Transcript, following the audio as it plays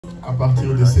À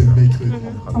partir de ces mercredis.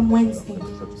 From Wednesday.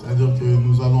 C'est-à-dire que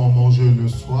nous allons manger le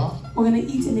soir. We're going to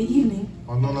eat in the evening.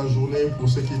 Pendant la journée, pour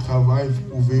ceux qui travaillent,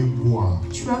 vous pouvez boire.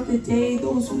 Throughout the day,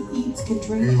 those who eat can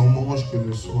drink. Et on mange que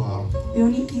le soir. We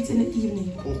only eat in the evening.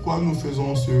 Pourquoi nous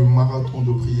faisons ce marathon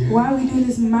de prière? Why are we doing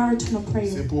this marathon of prayer?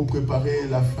 C'est pour préparer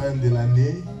la fin de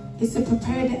l'année. It's to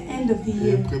prepare the end of the Et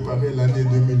year. préparer l'année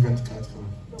 2024.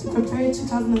 To prepare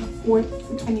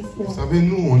 2024. Vous savez,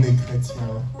 nous, on est chrétiens.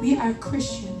 We are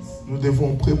Christians. Nous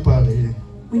devons préparer.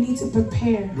 We need to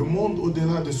prepare. Le monde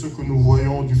au-delà de ce que nous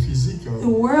voyons du physique. The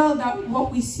world that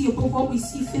what we see above what we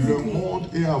see Le physically. monde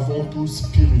est avant tout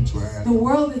spirituel. The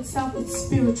world itself is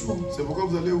spiritual. C'est pourquoi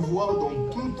vous allez voir dans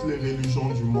toutes les religions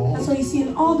du monde, That's why you see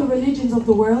in all the religions of the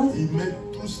world, ils mettent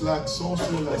tous l'accent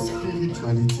sur la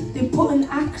spiritualité. they put an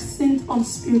accent on La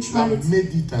spirituality.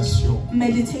 méditation.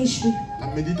 Meditation. La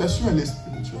méditation, elle est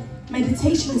spirituelle.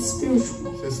 Meditation is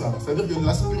spiritual. C'est ça. C'est-à-dire que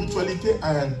la spiritualité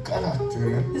a un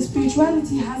caractère The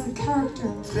spirituality has a character.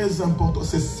 très important.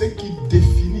 C'est ce qui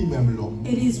définit même l'homme.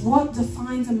 It is what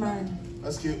defines a man.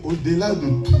 Parce qu'au-delà de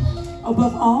tout,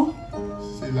 Above all,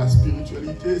 c'est la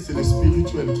spiritualité, c'est le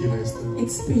spirituel qui reste.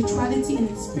 it's spirituality and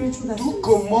it's spiritual that Tout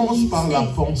commence par la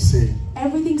pensée.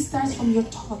 everything starts from your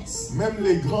thoughts. Même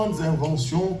les grandes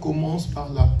inventions commencent par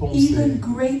la pensée. Even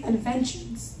great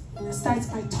inventions starts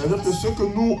by C'est-à-dire que thoughts. ce que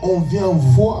nous, on vient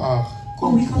voir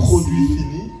comme We can produit see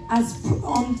fini as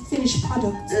unfinished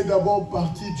product. est d'abord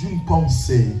parti d'une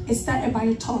pensée. It started by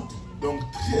a thought. Donc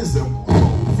très important.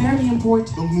 Very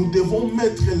important. Donc nous devons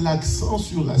mettre l'accent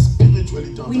sur la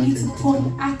spiritualité en We tant need que to put chrétien.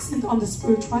 an accent on the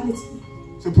spirituality.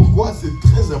 C'est pourquoi c'est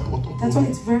très important That's pour why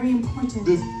nous it's very important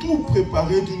de tout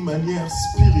préparer d'une manière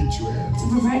spirituelle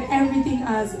to prepare everything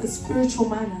as a spiritual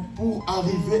manner, pour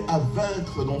arriver à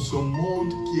vaincre dans ce monde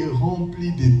qui est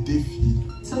rempli de défis.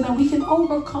 so that we can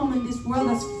overcome in this world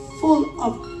that's full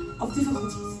of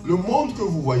difficulties. Le monde que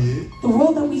vous voyez The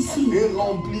world that we see est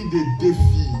rempli de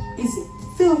défis is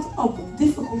filled of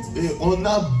difficulties. et on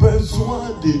a besoin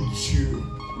de Dieu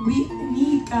We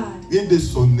need God et de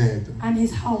son aide and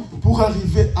His help pour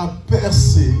arriver à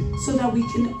percer so that we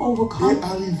can et overcome,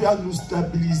 arriver à nous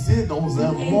stabiliser dans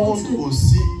un Be able monde to-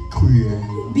 aussi cruel.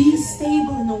 be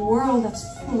stable in a world that's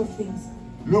full of things.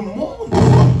 Le monde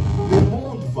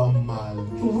va mal.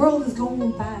 The world is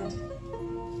going bad.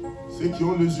 Ceux qui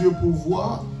ont les yeux pour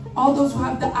voir All those who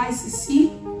have the eyes to see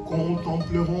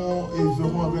contempleront et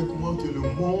verront avec moi que le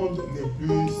monde n'est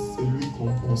plus celui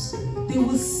qu'on pensait. they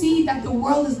will see that the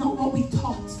world is not what we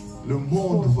thought. Le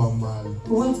monde va mal.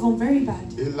 The world's going very bad.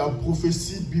 Et la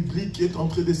prophétie biblique est en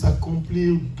train de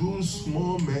s'accomplir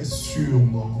doucement mais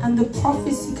sûrement. And the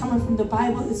prophecy coming from the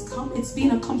Bible it's being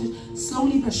accomplished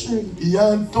slowly but surely. Il y a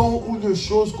un temps où les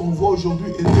choses qu'on voit aujourd'hui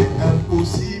étaient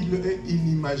impossibles et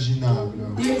inimaginables.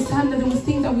 There is time that there was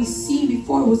things that we seen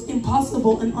before it was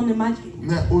impossible and unimaginable.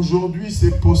 Mais aujourd'hui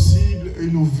c'est possible et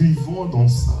nous vivons dans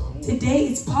ça. Today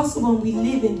it's possible and we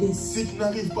live in this. Si tu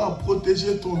n'arrives pas à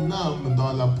protéger ton âme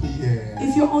dans la prière,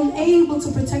 If you're unable to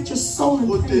protect your soul in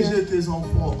prayer protéger tes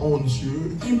enfants en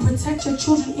Dieu, and protect your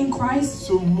children in Christ,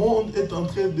 ce monde est en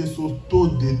train de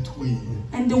s'auto-détruire.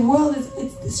 and the world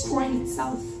it's destroying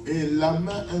itself, Et la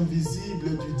main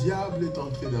invisible du diable est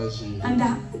en train d'agir. and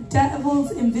the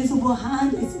devil's invisible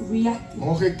hand is reacting.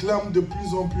 On réclame de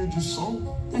plus en plus du sang.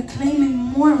 They're claiming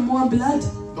more and more blood.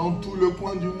 Dans tout le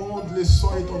coin du monde, le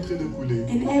sang est en train de couler.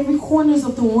 In every corners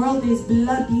of the world there is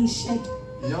blood being shed.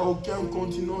 Il n'y a aucun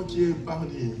continent qui est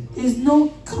épargné. There's no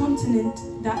continent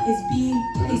that is being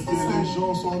placed Les aside.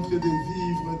 gens sont en train de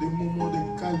vivre des moments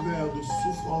de calvaire, de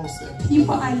souffrance.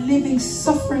 People are living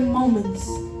suffering moments.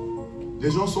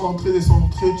 Les gens sont en train de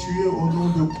s'entretuer au nom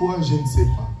de quoi, je ne sais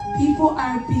pas. People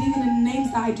are believing in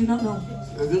names that I do not know.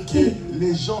 C'est-à-dire que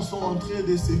les gens sont en train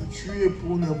de se tuer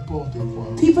pour n'importe quoi.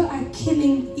 People are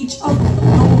killing each other.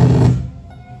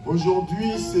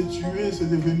 Aujourd'hui, se tuer, c'est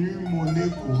devenu monnaie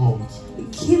courante.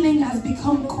 Killing has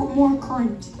become more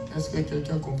current. Est-ce que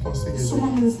quelqu'un comprend ce que je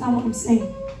Someone dis? understand what I'm saying?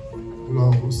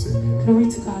 Gloire au Seigneur. Glory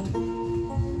to God.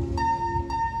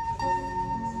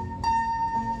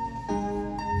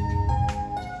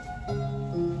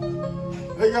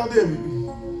 Regardez,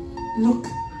 Look,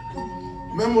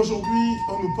 même aujourd'hui,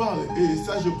 on nous parle, et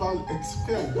ça je parle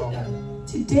exprès aux parents.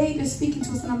 today they're speaking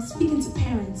to us and I'm speaking to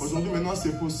parents. Aujourd'hui, maintenant,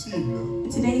 c'est possible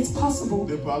Today it's possible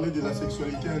de parler de la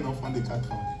sexualité à un enfant de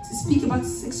 4 ans. to speak about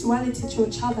sexuality to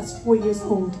a child that's 4 years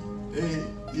old. Et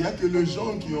il n'y a que les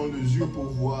gens qui ont les yeux pour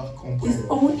voir comprennent. It's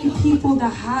only people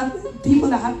that have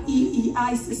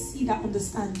eyes to see that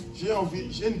understand.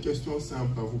 J'ai une question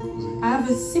simple à vous poser. I have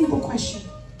a simple question.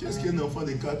 Qu'est-ce qu'un enfant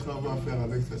de 4 ans va faire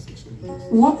avec sa sexualité?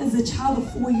 What is a child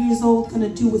of 4 years old going to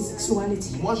do with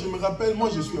sexuality? Moi, je me rappelle, moi,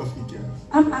 je suis africain.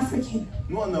 I'm African.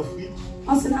 Nous, en Afrique,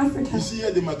 Us in Africa, ici, il y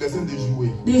a des magasins de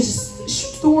jouets. there's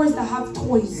stores that have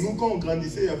toys. Nous, quand on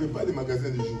grandissait, il n'y avait pas de magasins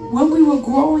de jouets. When we were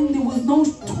growing, there was no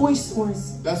toy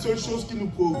stores. La seule chose qui nous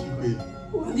préoccupait,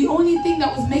 The only thing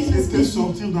that was making us c'était busy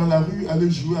sortir dans la rue, aller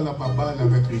jouer à la baballe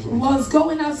avec les autres. was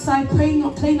going outside, playing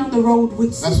on the road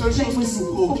with La seule chose playing qui with nous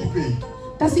football. préoccupait,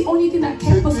 That's the only thing that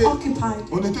kept us C'était- occupied.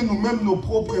 on était nous-mêmes nos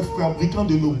propres fabricants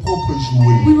de nos propres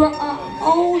jouets. We were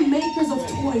our own makers of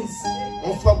toys.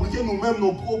 On fabriquait nous-mêmes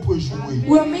nos propres jouets. We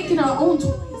were making our own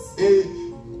toys. Et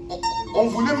on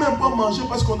voulait même pas manger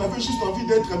parce qu'on avait juste envie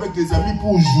d'être avec des amis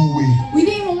pour jouer. We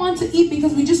didn't even want to eat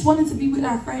because we just wanted to be with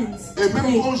our friends. Et même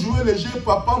Play. quand on jouait les jeux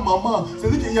papa, maman,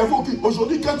 c'est-à-dire qu'il y avait aucun...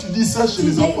 Aujourd'hui, quand tu dis ça chez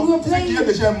les Today, enfants, we were c'est qu'il y a playing-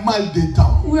 déjà un mal d'état.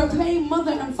 We were playing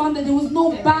mother and father. There was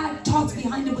no bad thoughts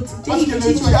behind it, but Parce today que we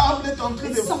le teach diable est en train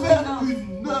de It's something faire else.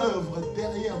 une œuvre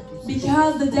derrière tout ça.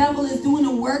 because the devil is doing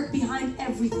the work behind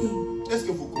everything. Est-ce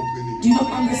que vous comprenez? Do you not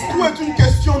Tout understand? est une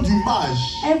question d'image.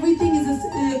 Everything is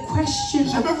a question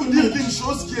Je of vais vous dire image. une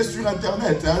chose qui est sur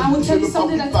Internet. Hein. I will Je tell ne you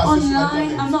something fabrique that's pas, c'est sur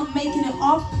online. Internet. I'm not making it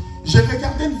up. J'ai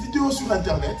regardé une vidéo sur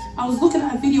Internet. I was looking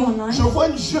at a video online. Je vois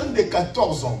une jeune de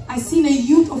 14 ans I seen a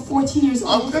youth of 14 years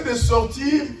en old train de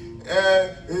sortir,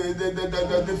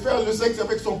 de faire le sexe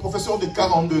avec son professeur de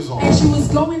 42 ans. and she was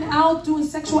going out doing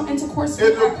sexual intercourse Et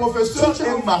with le her professeur teacher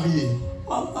est marié.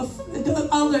 the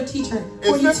elder teacher, Et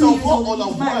 42 cet years enfant, old, on and he's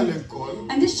l'envoie à married. l'école.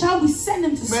 And this child, we send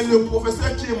him to Mais school. le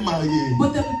professeur qui est marié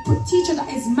But the teacher that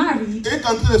is married, est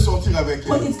en train de sortir avec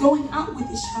but elle. is going out with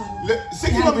this child. Ce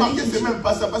qui m'a marqué, c'est même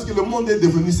pas ça, parce que le monde est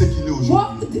devenu ce qu'il est aujourd'hui.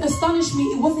 What astonished me,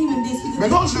 it wasn't even this. Because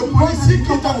Maintenant, the le world has policier qui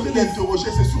become est en train what it is. d'interroger,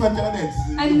 c'est sur Internet.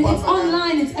 And it's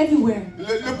online, it's everywhere.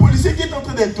 Le policier qui est en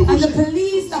train And d'interroger, the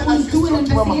police that c'est la was doing question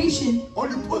qui m'a marqué. investigation,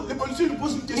 Le policier lui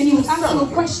pose une and he question was asking a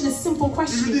simple. question, a simple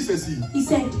Il lui dit question. ceci. He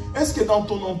said, Est-ce que dans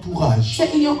ton entourage,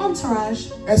 in your entourage,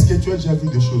 est-ce que tu as déjà vu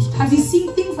des choses comme have you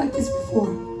seen things like this before?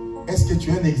 ça? Est-ce que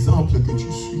tu as un exemple que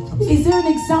tu suis comme ça? Is there an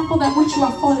example that which you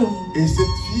are following? Et cette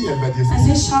fille, elle va dire And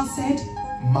this ceci. child said,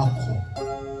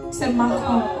 Macron. said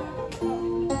Macron,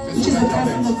 C'est which is sur the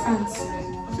president Internet. of France.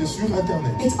 C'est sur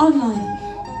Internet. It's online.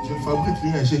 Je ne fabrique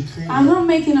rien, j'ai créé. I'm not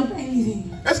making up anything.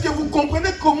 Est-ce que vous comprenez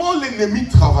comment l'ennemi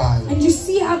travaille? And you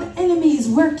see how the enemy is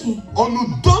working. On nous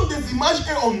donne des images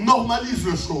et on normalise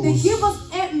les They choses. give us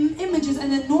images and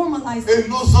then normalize Et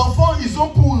them. nos enfants, ils ont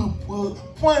pour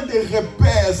point de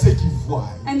repère ce qu'ils voient.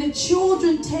 And the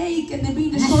children take and they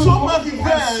be Nous destroyed. sommes arrivés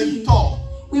à un temps.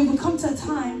 We will come to a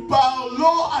time.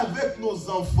 Parlons avec nos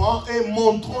enfants et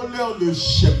montrons-leur le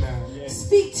chemin.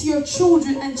 Speak to your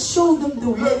children and show them the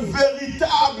Le way.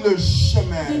 véritable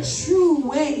chemin. The true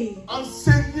way.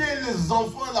 Enseignez les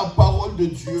enfants la parole de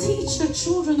Dieu. Teach your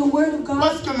children the word of God.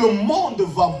 Parce que le monde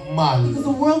va mal. Because the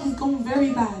world is going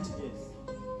very bad.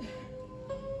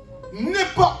 N'aie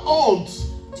pas honte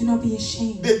Do not be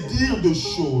ashamed de dire des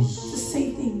choses. to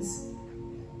say things.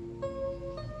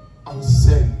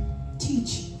 Enseigne.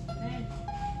 Teach.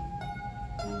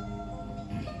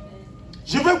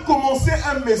 Je vais commencer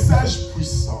un message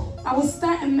puissant I will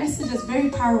start a message that's very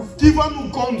powerful. qui va nous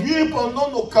conduire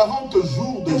pendant nos 40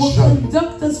 jours de It will jeûne.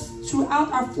 conduct us throughout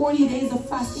our 40 days of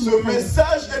fasting. Ce and prayer.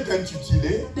 message est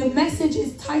intitulé The message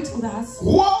is titled as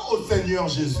Crois au Seigneur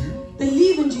Jésus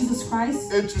Believe in Jesus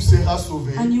Christ et tu seras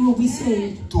sauvé, and you will be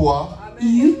saved. toi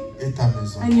You et ta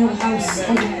maison. and your house.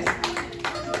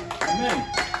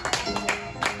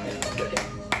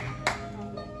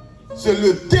 C'est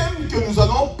le thème que nous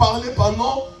allons parler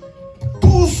pendant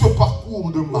tout ce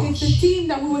parcours de It's the marche. theme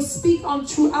that we will speak on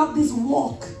throughout this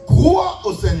walk. Crois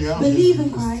au Seigneur Believe Jésus in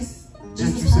Christ, et tu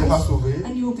Jesus seras Christ, sauvé,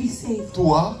 and you will be saved.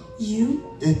 toi You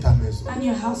et ta maison. and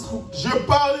your household. Je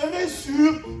parlerai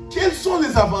sur quels sont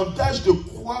les avantages de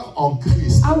croire en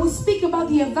Christ. I will speak about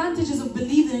the advantages of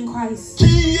believing in Christ.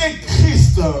 Qui est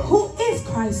Christ? Who is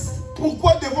Christ?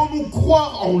 Pourquoi devons-nous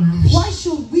croire en lui? Why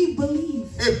should we believe?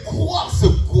 Et croire, c'est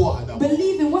quoi d'abord?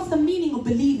 Believing, what's the meaning of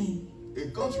believing? Et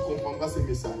quand tu comprendras ces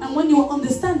messages, And when you will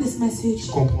understand this message,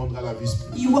 tu comprendras la vie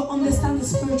spirituelle. you will understand the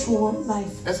spiritual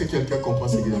life. Est-ce que quelqu'un comprend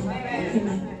ce qu'il Amen. dit?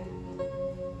 Amen.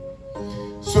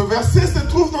 Ce verset se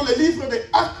trouve dans le livre des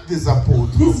Actes des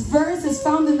Apôtres. This verse is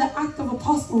found in the Act of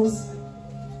Apostles.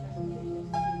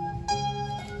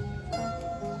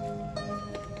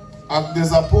 Actes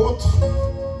des Apôtres,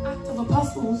 Act of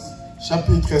Apostles,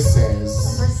 chapitre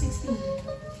 16. verse 16.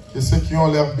 Et ceux qui ont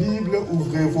leur Bible,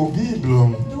 ouvrez vos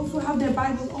Bibles. Those who have their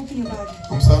Bibles, open your Bible.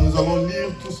 Comme ça, nous allons lire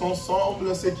tous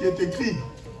ensemble ce qui est écrit.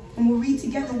 And we'll read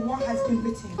together what has been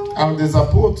written. Actes des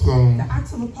Apôtres, The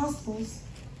Acts of Apostles,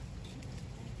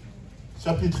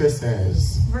 chapitre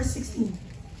 16. Verse 16.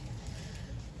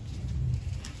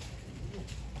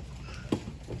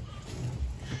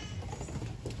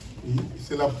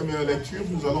 C'est la première lecture.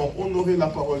 Nous allons honorer la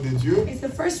parole de Dieu. It's the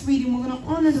first reading. We're going to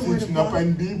honor the Si word tu of n'as pas God.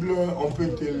 une Bible, on peut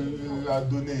te la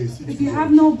donner. Si If tu you veux.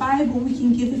 have no Bible, we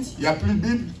can give it to Il you. n'y a plus de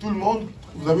Bible, tout le monde.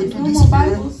 Vous avez There's tout no more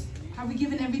distribué. Bibles. Have we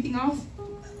given everything off?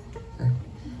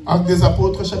 Actes des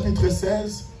Apôtres, chapitre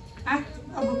 16. Act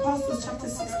of Apostles, chapter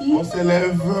On 16.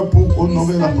 s'élève pour We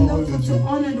honorer la stand parole up de to Dieu.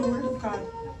 honor the word of God.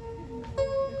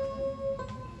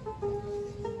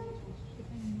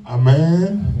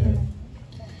 Amen.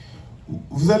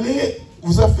 Vous avez,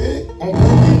 on peut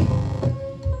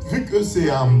dire, vu que c'est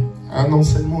un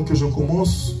enseignement que je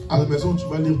commence à la maison, tu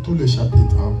vas lire tous les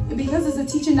chapitres. Hein. Because it's a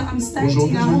teaching that I'm starting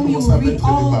Aujourd'hui, at je vais home, you commencer à will read mettre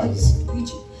les all bases. the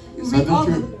preaching. You read C'est-à-dire all the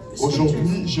que scriptures.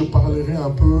 aujourd'hui, je parlerai un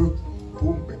peu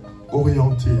pour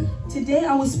orienter. Today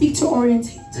I will speak to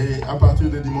orientate. Et à partir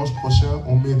de dimanche prochain,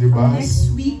 on met des From bases.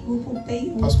 next week we'll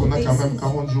put Parce qu'on a quand même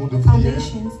 40 jours de prière.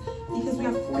 foundations because we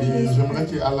have 40 Et days. j'aimerais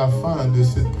qu'à la fin de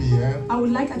cette prière, I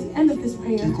would like at the end of this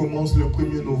prayer, qui commence le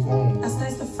 1er novembre, as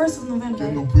that's the 1st of que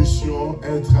November, nous puissions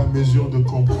être à mesure de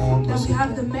comprendre that ce we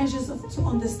have the measures to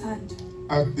understand.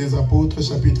 Actes des Apôtres,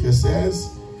 chapitre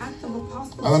 16. Act of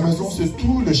Apostles, À la chapter maison, c'est 16.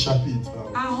 tout le chapitre.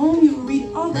 At home you will read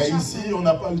all the Mais chapters. ici, on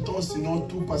n'a pas le temps, sinon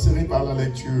tout passerait par la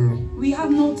lecture. We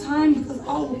have no time because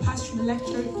all will pass through the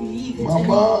lecture if we leave it.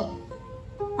 Maman,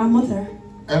 Our mother,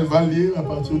 elle va lire à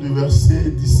partir du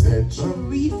verset 17. she will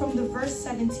read from the verse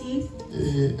 17.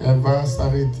 Et elle va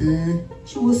s'arrêter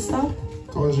She will stop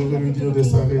quand je vais lui dire de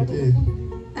s'arrêter.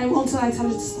 and until I tell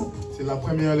her to stop. C'est la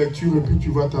première lecture et puis tu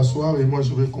vas t'asseoir et moi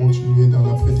je vais continuer dans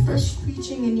la prédication. First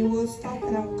preaching and you will stop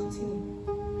and I will continue.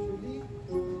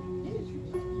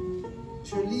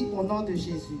 Je lis au nom de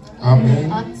Jésus.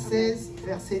 Amen. Acte 16,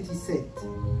 verset 17.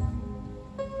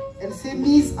 Elle s'est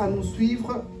mise à nous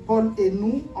suivre, Paul et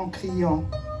nous, en criant.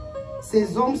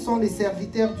 Ces hommes sont les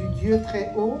serviteurs du Dieu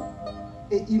très haut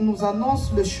et ils nous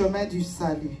annoncent le chemin du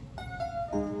salut.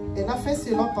 Elle a fait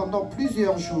cela pendant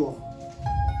plusieurs jours.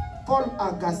 Paul,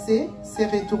 agacé, s'est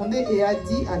retourné et a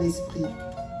dit à l'esprit,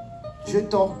 « Je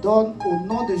t'ordonne au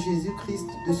nom de Jésus-Christ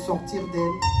de sortir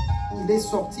d'elle. » Il est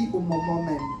sorti au moment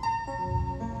même.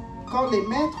 Quand les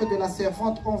maîtres de la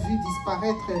servante ont vu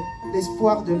disparaître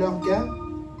l'espoir de leur gain,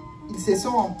 ils se sont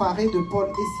emparés de Paul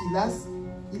et Silas.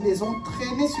 Ils les ont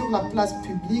traînés sur la place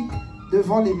publique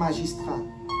devant les magistrats.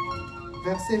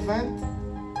 Verset 20.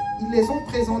 Ils les ont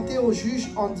présentés au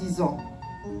juge en disant,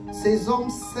 « Ces hommes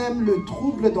sèment le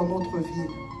trouble dans notre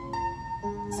ville.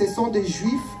 Ce sont des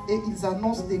Juifs et ils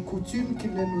annoncent des coutumes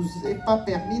qu'il ne nous est pas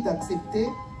permis d'accepter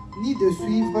ni de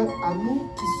suivre à nous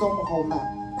qui sommes Romains. »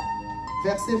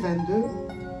 Verset 22.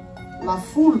 La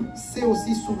foule s'est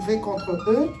aussi soulevée contre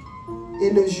eux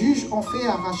et le juge en fait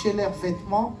arracher leurs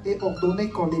vêtements et ordonné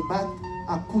qu'on les batte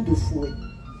à coups de fouet.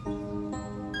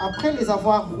 Après les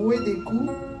avoir roués des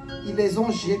coups, ils les ont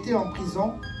jetés en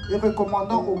prison et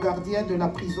recommandant aux gardiens de la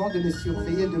prison de les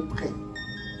surveiller de près.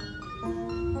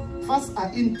 Face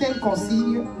à une telle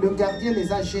consigne, le gardien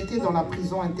les a jetés dans la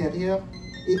prison intérieure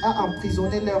et a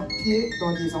emprisonné leurs pieds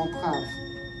dans des entraves.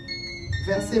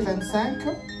 Verset 25.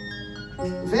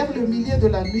 Vers le milieu de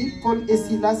la nuit, Paul et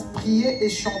Silas priaient et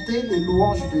chantaient les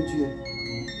louanges de Dieu.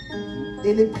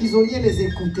 Et les prisonniers les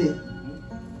écoutaient.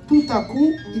 Tout à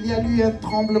coup, il y a eu un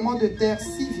tremblement de terre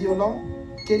si violent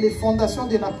que les fondations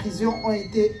de la prison ont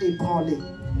été ébranlées.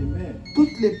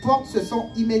 Toutes les portes se sont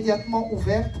immédiatement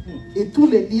ouvertes et tous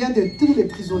les liens de tous les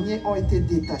prisonniers ont été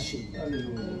détachés.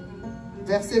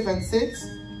 Verset 27.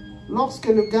 Lorsque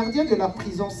le gardien de la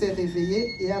prison s'est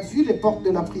réveillé et a vu les portes de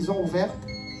la prison ouvertes,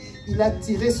 il a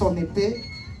tiré son épée,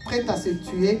 prêt à se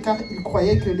tuer, car il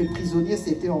croyait que les prisonniers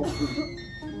s'étaient enfuis.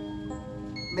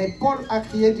 Mais Paul a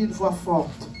crié d'une voix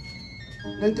forte,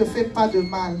 « Ne te fais pas de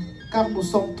mal, car nous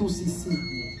sommes tous ici. »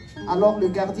 Alors le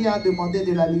gardien a demandé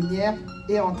de la lumière,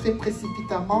 est entré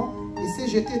précipitamment et s'est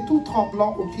jeté tout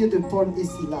tremblant aux pieds de Paul et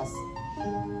Silas.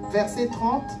 Verset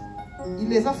 30, il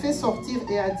les a fait sortir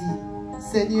et a dit,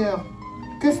 « Seigneur,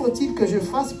 que faut-il que je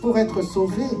fasse pour être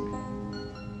sauvé ?»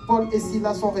 Paul et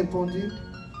Silas ont répondu,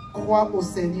 « Crois au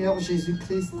Seigneur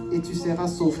Jésus-Christ et tu seras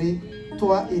sauvé,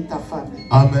 toi et ta famille. »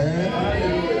 Amen.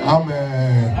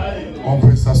 Amen. On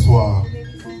peut s'asseoir.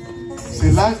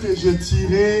 C'est là que j'ai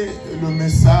tiré le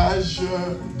message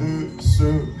de ce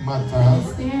matin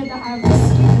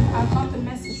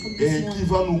et qui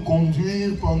va nous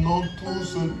conduire pendant tout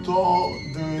ce temps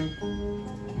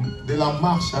de la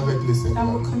marche avec le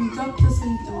Seigneur.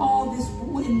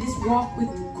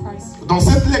 Dans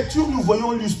cette lecture, nous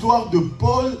voyons l'histoire de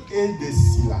Paul et de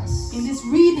Silas. In this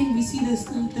reading, we see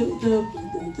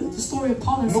the story of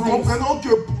Paul and Nous Silas, comprenons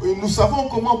que nous savons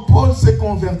comment Paul s'est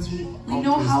converti. we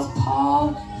know how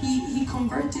Paul he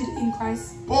converted in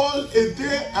Christ. Paul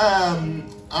était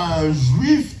un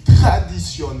juif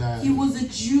traditionnel. He was a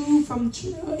Jew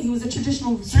he was a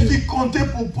traditional Ce Jew. qui comptait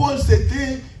pour Paul,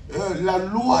 c'était la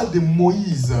loi de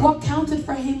Moïse. What counted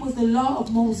for him was the law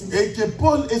of Moses. Et que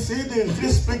Paul essayait de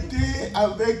respecter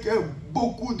avec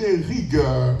beaucoup de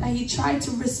rigueur. That he tried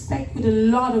to respect with a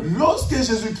lot of. Lorsque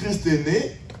Jésus-Christ est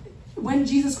né, When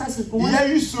Jesus Christ was born, il y a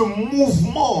eu ce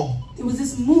mouvement there was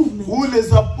this movement. où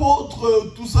les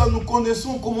apôtres, tout ça, nous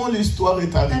connaissons comment l'histoire est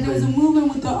That there was arrivée. a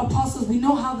movement with the apostles. We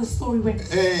know how the story went.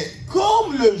 Et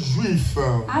comme le juif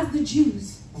As the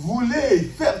Jews, voulait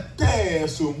faire taire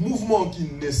ce mouvement qui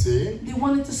naissait, they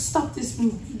wanted to stop this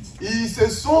movement. il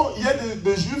y a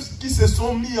des juifs qui se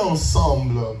sont mis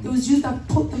ensemble. There was Jews that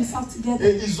put themselves together.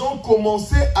 Et ils ont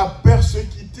commencé à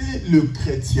persécuter le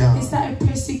chrétien. They started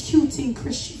persecuting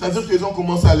Christians. C'est-à-dire qu'ils ont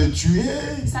commencé à les tuer,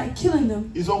 They started killing them.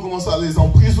 ils ont commencé à les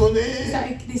emprisonner.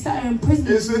 They started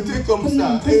imprisoning Et c'était them, comme putting them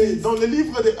in ça. Et prison. dans le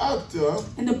livre des Actes,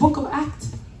 In the book of Acts,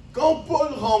 quand Paul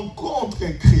rencontre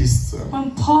Christ,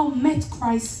 when Paul met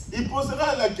Christ, il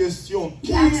posera la question,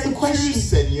 qui He asked the es-tu, question,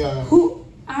 Seigneur? who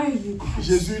are you, Christ?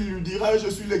 Jésus lui dira, je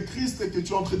suis le Christ que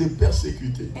tu es en train de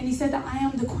persécuter. And he said that I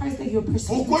am the Christ that you're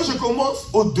persecuting. Pourquoi je commence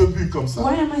au début comme ça?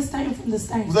 Why am I starting from the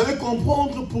start? Vous allez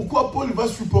comprendre pourquoi Paul va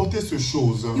supporter ces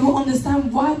choses. You will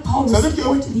understand why Paul was C'est-à-dire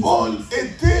supporting que these Paul things.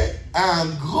 était un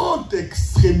grand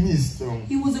extrémiste.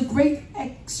 He was a great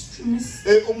extremist.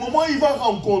 Et au moment où il va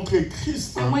rencontrer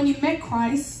Christ, And when he met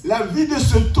Christ, la vie de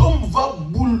cet homme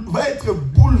va être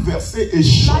bouleversée et the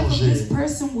life of changée. this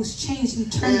person was changed and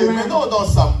turned Et maintenant, around. dans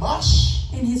sa marche,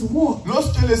 In his walk,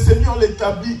 lorsque le Seigneur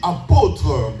l'établit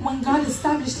apôtre, when God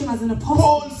established him as an apostle,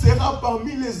 Paul sera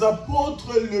parmi les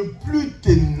apôtres le plus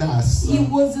tenace. he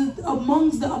was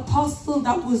amongst the apostles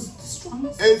that was the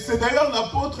strongest. Et c'est d'ailleurs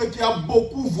l'apôtre qui a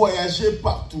beaucoup voyagé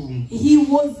partout. He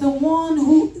was the one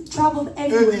who traveled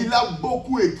Et everywhere. il a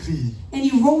beaucoup écrit. And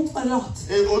he wrote a lot.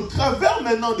 Et au travers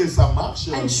maintenant de sa marche,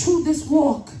 And through this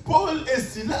walk, Paul et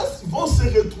Silas vont se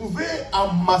retrouver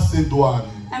en Macédoine.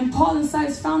 and Paul and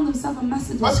Silas found themselves in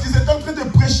Macedonia. Parce qu'ils étaient en train de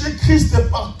prêcher Christ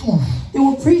partout. They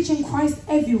were preaching Christ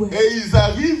everywhere. Et ils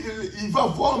arrivent, il va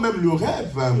voir même le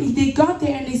rêve. They got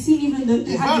there and they seen even they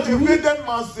Il va had the rêver dream. d'un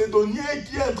Macédonien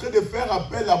qui est en train de faire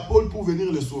appel à Paul pour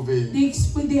venir le sauver.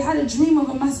 They had a dream of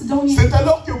a Macedonian C'est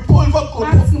alors que Paul va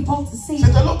comprendre. asking Paul to save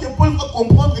C'est him. alors que Paul va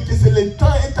comprendre que c'est le temps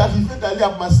est arrivé d'aller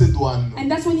à Macédoine. And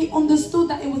that's when he understood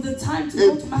that it was the time to Et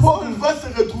go to Paul Macedonia. va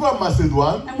se retrouver à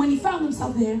Macédoine. And when he found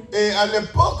himself there, Et à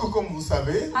l'époque, comme vous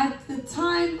savez, at the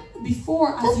time before,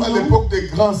 as comme à you know, l'époque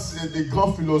des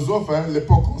grands philosophes, hein,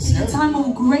 l'époque in ancienne, the time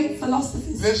of great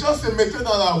philosophers, les gens se mettaient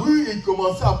dans la rue et ils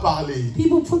commençaient à parler.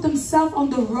 people put themselves on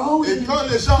the road. Et quand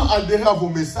les gens adhéraient à vos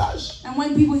messages, And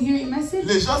when people hear your message,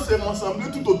 les gens se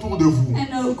rassemblaient tout autour de vous.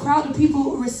 and a crowd of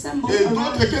people assembled Et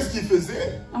around d'autres, qu'est-ce qu'ils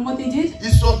faisaient? and what they did,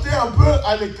 Ils sortaient un peu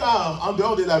à l'écart, en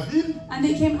dehors de la ville, and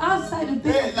they came outside a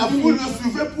bit et of la the foule village, le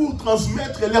suivait pour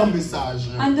transmettre leur message.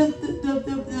 and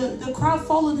the crowd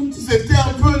followed him to C'était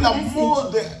un peu la message.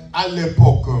 mode à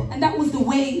l'époque. And that was the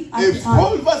way at Et the time.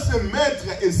 Paul va se mettre,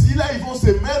 et si là ils vont se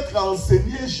mettre à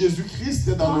enseigner Jésus-Christ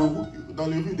dans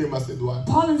les rues de Macédoine.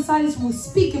 Paul and Silas will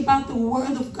speak about the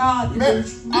word of God. Mais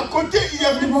à côté, il y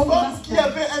avait une femme qui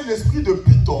avait un esprit de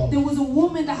python. There was a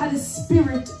woman that had a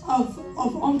spirit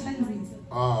of uncleanness.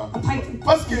 Ah. A python.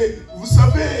 Parce que vous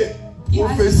savez,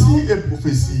 prophétie et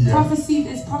prophétie. Hein. Prophecy,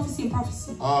 there's prophecy and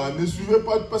prophecy. Ah, ne suivez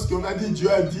pas parce qu'on a dit, Dieu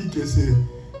a dit que c'est...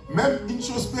 Même une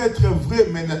chose peut être vraie,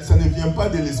 mais ça ne vient pas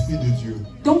de l'Esprit de Dieu.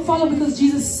 Don't follow because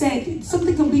Jesus said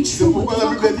something can be C'est true, but pourquoi it la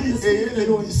not Bible come from dit, the ayez Spirit of the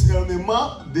le Lord. discernement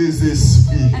des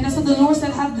esprits. And that's what the Lord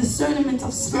said, have discernment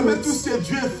of Vous savez, tout spirits. ce que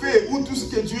Dieu fait ou tout ce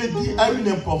que Dieu dit a une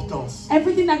importance.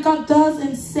 Everything that God does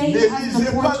and says Ne has an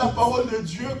lisez pas la importance. parole de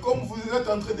Dieu comme vous êtes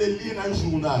en train de lire un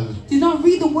journal. Do not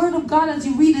read the word of God as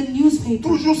you read a newspaper.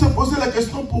 Toujours se poser la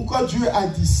question pourquoi Dieu a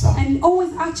dit ça. And always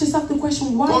ask yourself the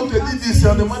question, why Quand on did te God dit say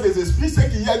discernement this? des esprits,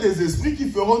 c'est qu'il y a des esprits qui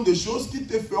feront des choses qui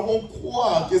te feront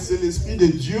croire que c'est l'esprit de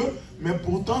Dieu, mais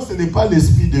pourtant ce n'est pas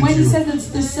l'esprit de When he Dieu. says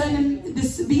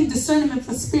that being discernment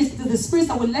for spirits, the spirits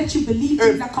that will let you believe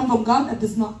things that come from God that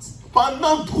does not.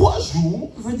 Pendant 3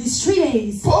 jours, For these 3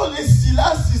 days, Paul et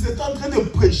Silas, ils étaient en train de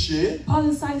prêcher. Paul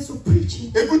and Silas were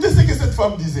preaching. Écoutez ce que cette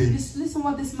femme disait. Just listen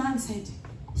what this man said.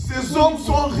 Ces hommes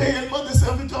sont réellement des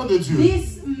serviteurs de Dieu.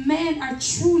 These men are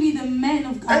truly the men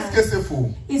of God. Est-ce que c'est faux?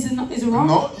 Is it wrong?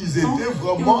 Non, ils étaient No,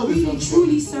 vraiment they des were really, serviteurs.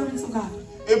 truly servants of God.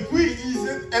 Et puis,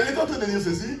 elle est en train de dire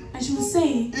ceci. And she was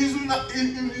saying,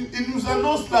 Il nous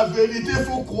annonce la vérité, il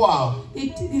faut croire.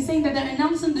 they're saying that they're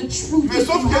announcing the truth. Mais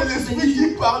sauf que l'esprit qui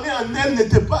parlait en elle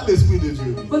n'était pas l'esprit de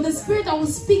Dieu. But the spirit that was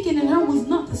speaking in her was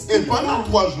not the Et spirit pendant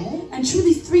of God. 3 jours, And through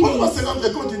these 3 on va days, se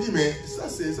rendre compte, il dit, mais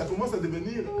ça commence à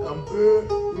devenir un peu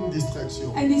une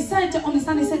distraction. and they started to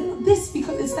understand, they said, this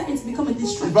because it's starting to become a Il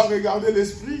distraction. va regarder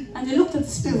l'esprit, And they looked at the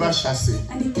il spirit, va chasser.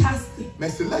 and they cast it. Mais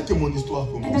c'est là que mon histoire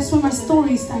And commence. that's where my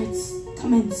story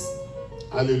commence.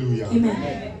 Alléluia. Amen.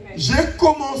 J'ai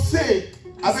commencé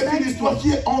avec une histoire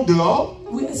qui est en dehors,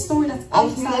 With a story that's en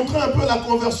vous outside, montrant un peu la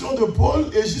conversion de Paul,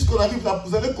 et jusqu'on arrive là,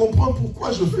 vous allez comprendre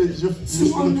pourquoi je fais to le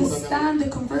tour d'Amérique. understand the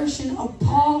conversion of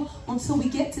Paul until we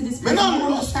get to this point. Maintenant, You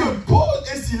lorsque understand? Paul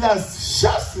et Silas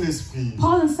chassent l'esprit,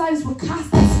 Paul and Silas were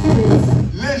casting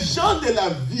spirits. les gens de la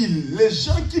ville, les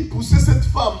gens qui poussaient cette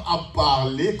femme à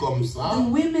parler comme ça,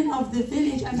 The women of the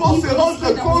village and vont se people rendre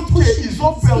that compte were pushing qu'ils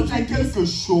ont to speak perdu like this, quelque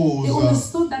chose. they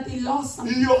understood that they lost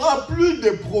Il something. n'y aura plus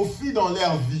de profit dans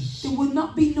leur vie. There would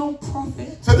not be no profit.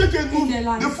 C'est-à-dire que nous, In their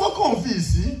life. des fois qu'on vit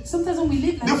ici, Sometimes when we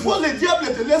live like des fois this, le diable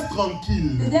te laisse the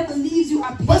tranquille. devil leaves you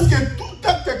at Parce peace. que tout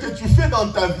acte que tu fais dans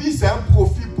ta vie, c'est un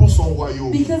profit pour son royaume.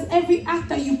 Because every act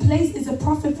that you place is a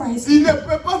profit for his Il ne kingdom.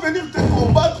 peut pas venir te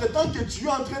combattre tant que tu es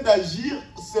en train d'agir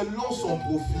selon son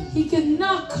profit. He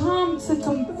cannot come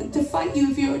to fight you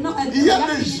if you're not a Il y a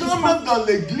des gens même dans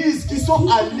l'église qui sont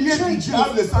alliés du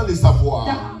diable sans le savoir.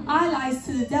 They're allies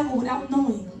to the devil without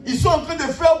knowing. Ils sont en train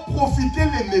de faire profiter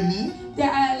l'ennemi They're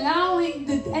allowing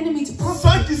the enemy to profit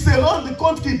sans qu'ils se rendent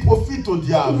compte qu'ils profitent au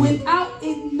diable. without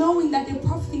it knowing that they're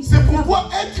profiting from C'est the devil. pourquoi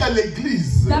être à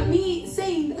l'église That means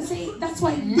saying that's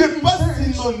why being n'est in pas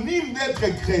church synonyme d'être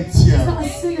is chrétien. not a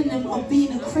synonym of being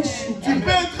a Christian. Tu peux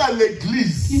être à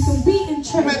l'église, You can be in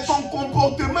mais church, ton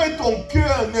comportement et ton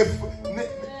cœur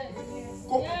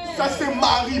ça se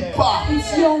marie pas.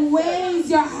 it's your ways,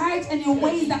 your heart, and your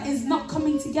ways that is not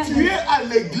coming Tu together. es à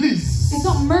l'église, It's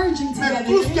not merging mais together.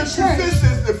 tout ce You're que in tu fais, church,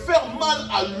 c'est de faire mal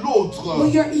à l'autre.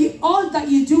 but all that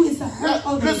you do is to hurt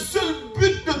Le others. seul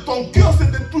but de ton cœur, c'est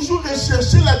de toujours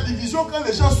rechercher la division quand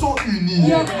les gens sont unis.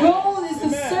 Your goal is to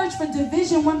search for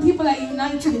division when people are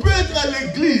Tu united. peux être à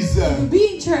l'église. To be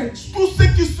in church, Tout ce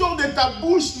qui sort de ta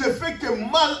bouche ne fait que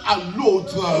mal à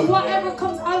l'autre. whatever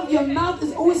comes out of your mouth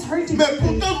is always hurting Mais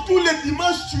somebody. pourtant, tous les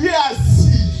dimanches, tu es assis.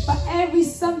 But every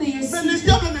Sunday you're Mais le seated.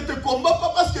 diable ne te combat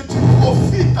pas parce que tu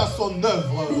profites à son The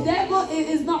œuvre.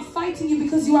 devil is not fighting you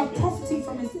because you are profiting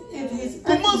from his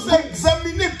Commence à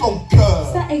examiner ton cœur.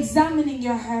 Start examining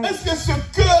your heart. Est-ce que ce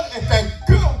cœur est un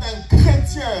cœur d'un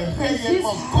chrétien Is this réellement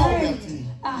heart converti?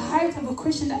 a heart of a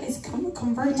Christian that is Ou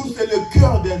converted? c'est le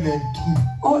cœur d'un intrus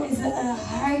Or is it a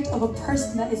heart of a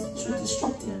person that is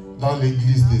destructive? dans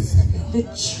l'église des Seigneurs? The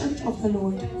church of the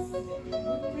Lord.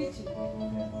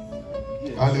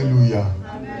 Alléluia.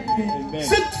 Amen.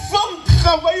 Cette femme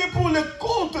travaillait pour le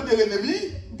compte de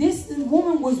l'ennemi This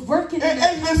woman was working et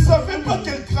elle ne savait pas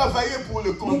qu'elle travaillait pour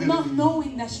le compte but de not l'ennemi.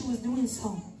 knowing that she was doing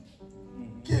so.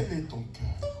 Quel est ton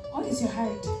cœur? What is your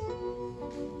heart?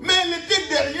 Mais elle était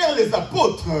derrière les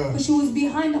apôtres. But she was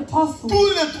behind apostles. Tous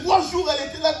les 3 jours, elle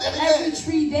était là Every derrière.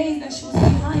 3 days that she was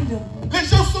behind them. Les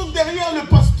gens sont derrière le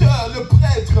pasteur, le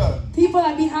prêtre. People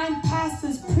are behind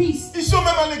pastors, priests. Ils sont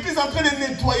même à l'église en train de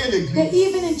nettoyer They're l'église.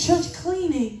 even in church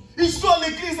cleaning. Ils sont à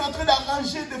l'église en train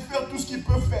d'arranger, de faire tout ce qu'ils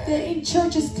peuvent faire. They're in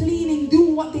churches cleaning,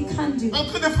 doing what they can do. En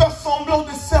train de faire semblant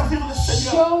de servir le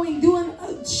Seigneur.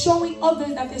 Showing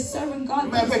others that they're serving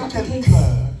God. Mais But it's avec not the quel case.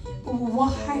 cœur? But with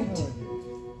what heart?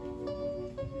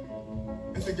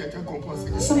 Est-ce que quelqu'un comprend ce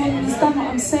que je Someone understand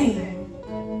what I'm saying?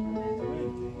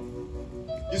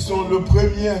 Ils sont le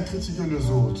premier à critiquer les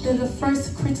autres. They're the first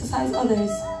to criticize others.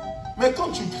 Mais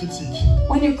quand tu critiques,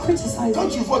 When you're criticizing, quand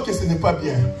tu vois que ce n'est pas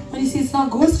bien, when you see it's not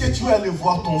good, est-ce que tu es allé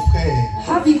voir ton frère?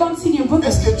 have you gone seen your brother?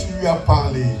 Est-ce que tu lui as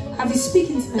parlé? Have you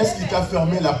speaking to them? Est-ce qu'il t'a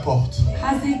fermé la porte?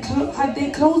 Have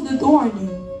they closed the door on you?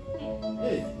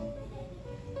 Hey.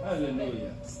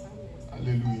 Hallelujah.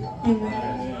 Alléluia.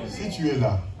 Amen. Si tu es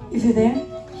là, If you're there,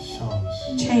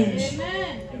 change. change.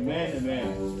 Amen. Amen.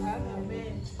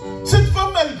 Cette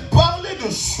femme, elle parlait de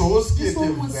choses qui This étaient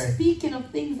woman was vraies. speaking of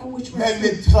things that which were Mais elle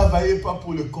true, ne travaillait pas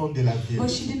pour le compte de la but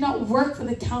vérité. she did not work for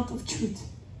the count of truth.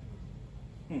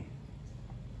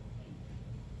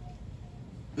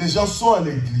 Les gens sont à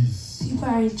l'église. People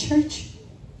are in church.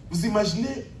 Vous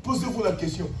imaginez, posez-vous la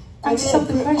question. Ask Comment on yourself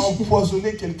the peut question.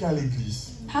 empoisonner quelqu'un à l'église?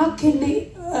 How can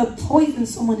they poison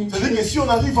someone in C'est-à-dire que church? si on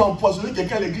arrive à empoisonner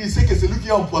quelqu'un à l'église, c'est que celui qui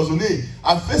a empoisonné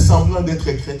a fait semblant d'être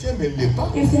chrétien, mais il ne l'est pas.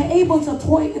 If they're able to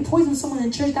poison someone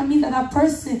in church, that means that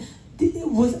person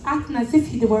was acting as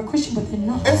if they were a Christian, but they're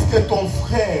not. Est-ce que ton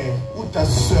frère ou ta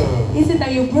sœur, Is it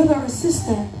that your brother or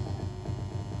sister,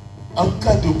 en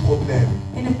cas de problème,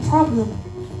 in a problem,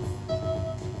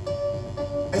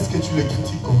 est-ce que tu le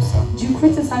critiques comme ça? do you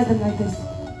criticize them like this?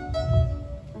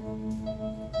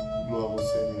 Gloire au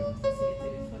Seigneur.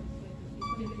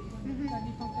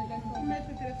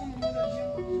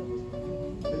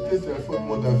 Mettez le téléphone en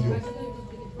mode avion.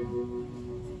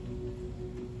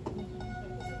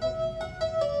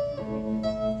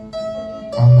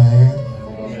 Amen.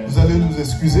 Vous allez nous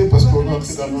excuser parce qu'on est en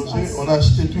train d'arranger. On a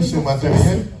acheté tout ce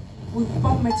matériel. We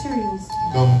bought materials.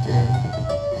 Donc,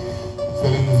 vous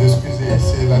allez nous excuser.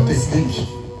 C'est la technique.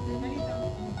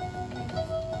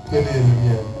 Prenez les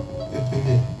lumières. Et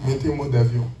tenez. Mettez mode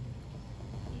avion.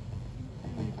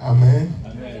 Amen.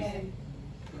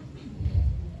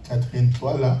 Catherine,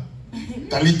 toi là.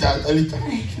 Talita.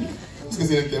 Parce que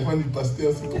c'est le téléphone du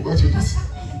pasteur. C'est pourquoi tu dis ça.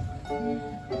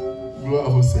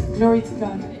 Gloire au Seigneur. Glory to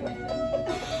God.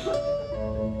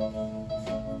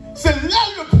 C'est là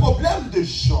le problème des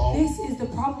gens. This is the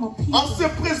problem of people. En se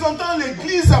présentant à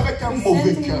l'église avec un mauvais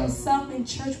Presenting cœur. himself in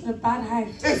church with a bad heart.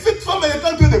 Et cette femme, elle est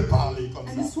en train de parler comme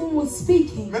And ça. this woman was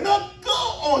speaking. Maintenant,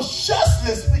 quand on chasse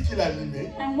l'esprit qui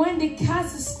l'animait, And when they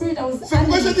cast the spirit that was c'est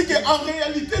pourquoi je animated, dis qu'en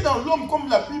réalité, dans l'homme, comme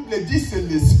la Bible dit, c'est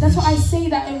l'esprit. that's why I say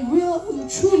that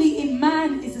truly in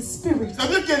man is a spirit.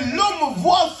 C'est-à-dire que l'homme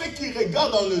voit ce qu'il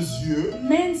regarde dans les yeux,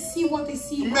 Men see what they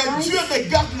see in mais eyes, Dieu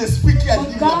regarde l'esprit qui anime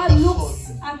but la God personne. looks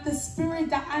at the spirit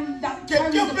that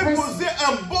carries Quelqu'un the peut person. poser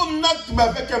un bon acte, mais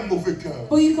avec un mauvais cœur.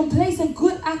 But you can place a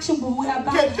good action but with a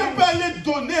bad Quelqu'un peut heart. aller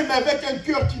donner, mais avec un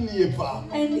cœur qui n'y est pas.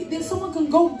 And then someone can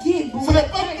go give, but Ce with n'est a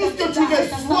pas heart tout ce que that's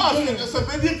tu not reçois, there. ça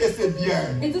veut dire que c'est bien.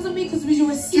 It doesn't mean because you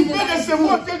Tu receive peux it that it's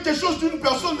recevoir good. quelque chose d'une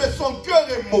personne, mais son cœur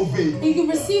est mauvais. And you can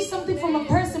receive something from a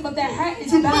person, but their heart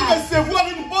is Tu peux bad. recevoir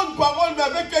une bonne parole, mais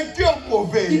avec un cœur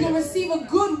mauvais. You can receive a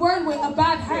good word with a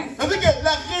bad heart. C'est-à-dire que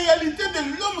la réalité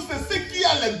de l'homme, c'est ce qu'il y a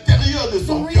à l'intérieur de The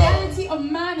son cœur. reality of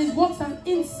man is what's on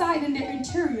inside in their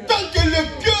interior. Tant que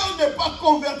le cœur n'est pas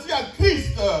converti à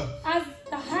Christ, As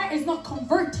the heart is not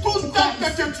converted to tout Christ,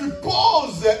 acte que tu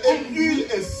poses est nul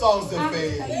et sans act that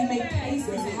effet. you may place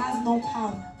it has no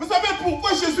power. Vous savez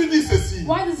pourquoi Jésus dit ceci?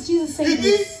 Why does Jesus say Il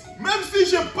dit, this? même si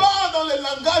je parle dans le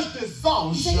langage des He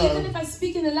anges, said, even if I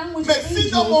speak in the language mais of si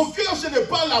dans mon angels, cœur je n'ai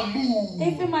pas l'amour,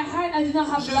 if in my heart I do not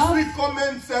have je love, suis comme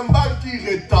un cymbale qui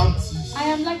retentit. I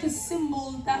am like a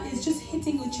symbol that is just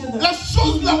hitting each other. La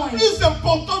chose la Noise. plus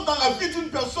importante dans la vie d'une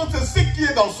personne, c'est ce qui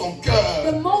est dans son The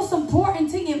cœur. most important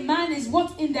thing in man is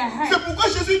what's in their C'est heart. pourquoi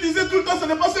Jésus disait tout le temps, ce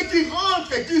n'est pas ce qui rentre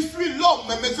et qui suit l'homme,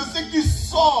 mais c'est ce qui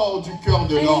sort du cœur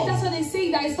de And l'homme. that's what they say,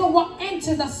 that it's not what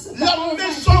enters the La heart, but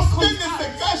méchanceté what ne comes se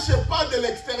out. cache pas de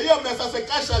l'extérieur, mais ça se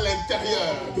cache à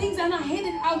l'intérieur. Things are not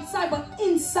hidden outside, but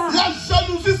inside. La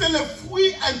jalousie, c'est le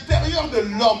fruit intérieur de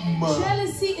l'homme.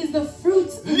 Jealousy is the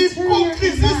fruit interior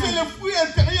L'hypocrisie, in c'est man. le fruit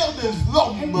intérieur de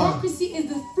l'homme. Hypocrisy is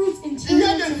the fruit Il y interior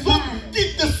a to des hommes man.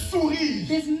 qui te sourient.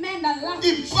 There's men that laugh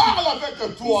Ils at you. parlent avec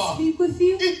They toi. speak with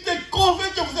you. Ils te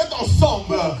convainquent que vous êtes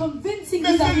ensemble. They're convincing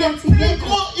Mais you that c'est you're le plus together.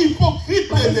 grand hypocrite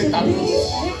But de it's the l'état.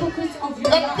 biggest hypocrite of your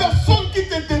La life. personne qui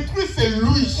te détruit, c'est It's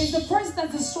lui. the person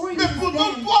that's destroying Mais you.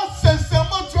 pourtant, them. toi,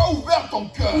 sincèrement, tu as ouvert ton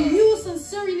cœur. You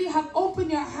sincerely have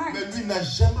opened your heart, Mais lui n'a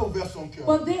jamais ouvert son cœur.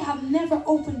 but they have never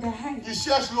opened their heart. Il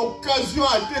cherche l'occasion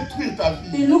à détruire ta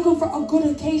vie. They're looking for a good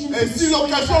occasion to Et si destroy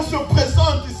l'occasion you. se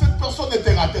présente, cette personne ne te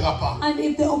ratera pas. And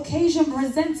if the occasion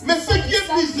presents Mais ce qui est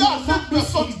itself, you bizarre, will not cette miss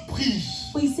personne it. prie.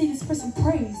 But you see this person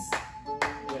prays.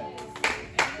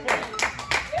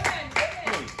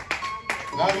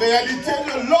 La réalité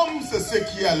de l'homme, c'est ce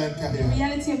qui est à The l'intérieur.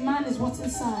 reality of man is what's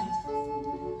inside.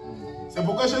 C'est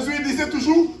pourquoi Jésus disait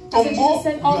toujours, So ton Jesus beau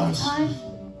said all the blanche, time,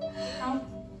 how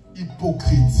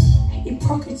hypocrite.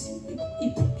 hypocrite.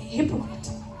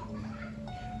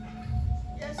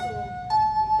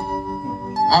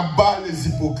 Abat les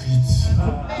hypocrites.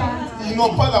 Ils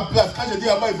n'ont pas la place. Quand je dis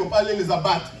abat, il ne faut pas aller les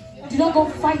abattre. Do not go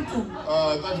fight them.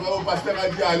 Quand je vois au pasteur a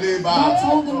dit aller, bah, God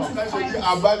told them to quand je dis fight.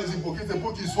 abat les hypocrites, c'est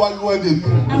pour qu'ils soient loin de nous.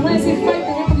 And when I say fight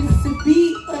the hypocrites, it's to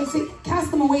be, say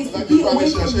cast them away, it's Quand to tu be vas aller away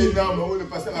from chercher you. une arme où le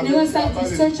pasteur a And dit they're going to start abat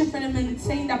les searching for them and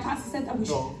saying that pastor said that we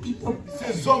Non. should beat them.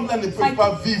 Ces hommes-là ne peuvent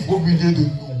pas vivre au milieu de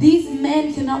nous. These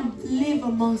men cannot live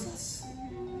amongst us.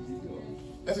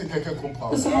 Est-ce que quelqu'un comprend?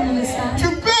 Does someone understand? Tu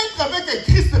peux être avec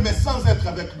Christ, mais sans être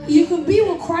avec lui. You can be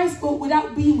with Christ, but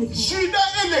without being with him. Judas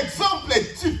est l'exemple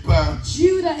type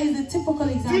Judah is the typical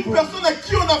d'une example. personne à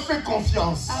qui on a fait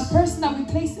confiance. A person that we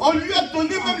placed. On lui a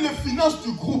donné même les finances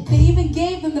du groupe. They even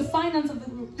gave them the finance of the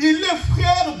group. Il est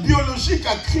frère biologique biologique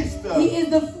à Christ. He is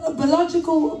the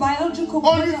biological On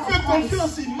brother lui of fait Christ.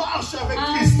 confiance, il marche avec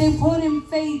And Christ. they put him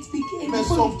faith, and Mais they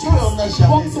put son him cœur n'a trust,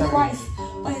 jamais walks été to avec Christ.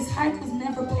 But his heart was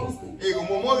never placed there. Et au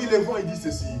moment où il est vent, il dit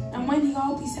ceci. And when he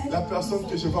got up, he said, La personne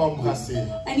que je vais embrasser.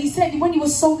 and he said, when he was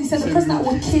sold, he said, the C'est person lui.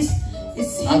 that will kiss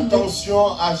is him.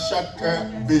 Attention à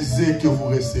chaque baiser que vous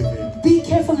recevez. Be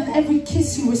careful in every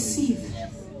kiss you receive.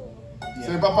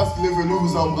 Ce n'est pas parce qu'il est venu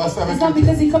vous embrasser avec It's not le cœur.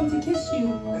 because he come to kiss you.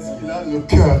 Est-ce qu'il a le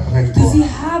cœur avec toi? Does he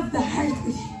have the heart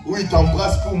with you? Ou il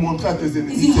t'embrasse pour montrer à tes Is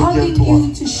ennemis he c'est bien hugging toi.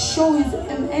 you to show his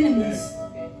enemies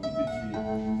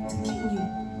to kill you?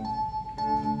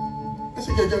 Est-ce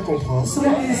que quelqu'un comprend? So I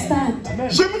understand.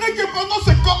 J'aimerais que pendant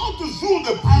ces 40 jours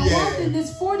de I want prière, in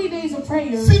this 40 days of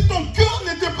prayer, si ton cœur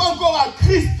n'était pas encore à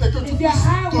Christ, que tu if your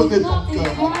heart puisses was donner not ton in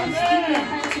cœur. Christ, give your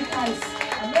heart to Christ.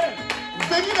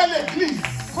 Venir à l'église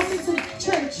Coming to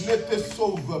church, ne te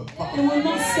sauve pas. it will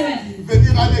not save you.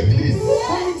 Venir à l'église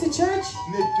Coming to church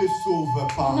ne te sauve will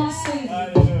pas. not save you.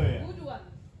 Hallelujah. Good one.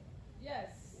 Yes.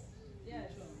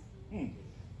 Yes.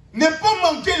 Ne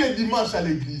pas manquer le dimanche à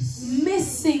l'église.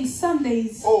 Missing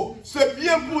Sundays, Oh, c'est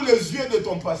bien pour les yeux de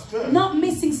ton pasteur. not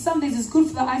missing Sundays is good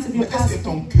for the eyes of Mais your est-ce que pastor.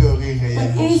 ton cœur est But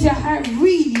réellement? is your heart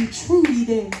really, truly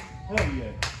there? Oh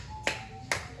yes.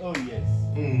 Oh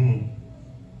yes. Mhm.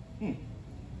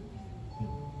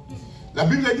 La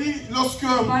Bible dit, lorsque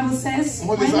The Bible says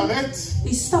on les when arrête,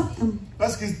 they stopped them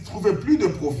parce qu'ils ne trouvaient plus de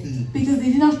profit because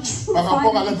they did not par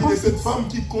rapport à la find vie de cette profits. femme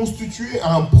qui constituait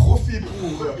un profit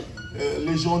pour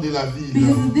les gens de la ville.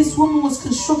 Because this woman was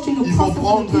constructing a Ils vont profit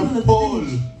for the people prendre of the Paul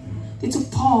village. They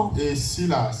took Paul et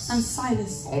Silas. and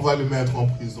Silas. On va le mettre en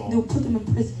prison. They will put them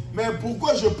in prison. Mais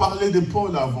pourquoi je parlais de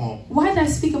Paul avant? Why did I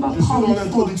speak about Je suis Paul dans before?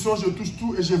 l'introduction, je touche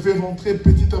tout et je vais rentrer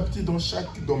petit à petit dans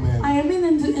chaque domaine. I am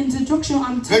in the introduction.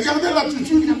 I'm touching Regardez l'attitude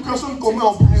everything. d'une personne qu'on met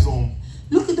en prison.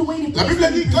 Look at the way they La Bible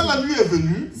placed dit them in quand la prison. nuit est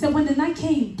venue, So when the night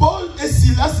came, Paul et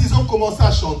Silas, ils ont commencé à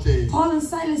chanter. Paul and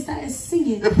Silas started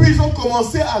singing Et puis ils ont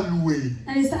commencé à louer.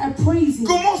 and they started praising.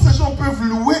 Comment ces gens peuvent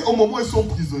louer au moment où ils sont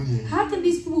prisonniers? How can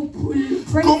these people praise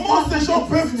Comment God ces when gens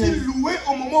they're peuvent-ils prisoners? louer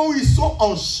au moment où ils sont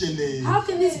enchaînés? How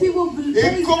can these people Et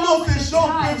praise comment God when ces they're gens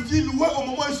tied? peuvent-ils louer au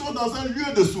moment où ils sont dans un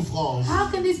lieu de souffrance? How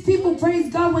can these people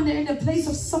praise God when they're in a place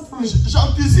of suffering?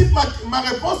 J'anticipe ma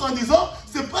réponse en disant,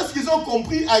 c'est parce qu'ils ont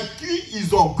compris à qui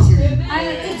ils ont cru.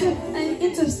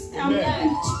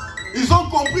 Ils ont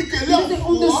compris que leur Because they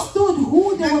foi understood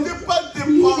who they were n'était pas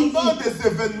believing dépendant in. des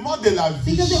événements de la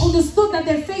vie. Because they understood that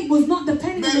their faith was not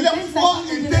dependent Mais on leur events foi that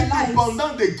happened in était their lives.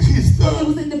 dépendante de Christ. It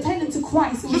was independent to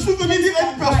Christ. It Je was suis venu dire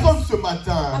à une based on personne Christ. ce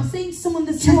matin, I'm saying to someone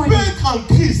this tu peux morning, être en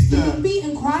Christ. you can be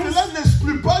in Christ. Cela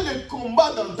n'exclut pas les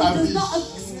combats dans It ta does vie. not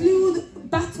exclude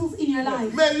battles in your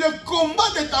life. Mais le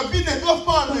combat de ta vie ne doit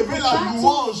pas enlever la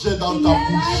louange dans In ta your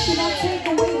life bouche. cannot take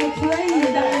away the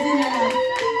praise that is in your life.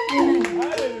 Amen.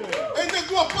 Et ne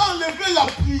doit pas enlever la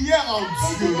prière en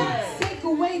It Dieu. cannot take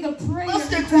away the praise Parce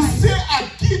que in tu Christ. sais à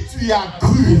qui tu as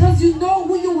cru. Because you know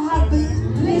who you have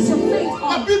placed your faith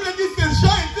La on. Bible dit que ces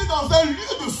gens étaient dans un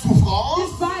lieu de souffrance,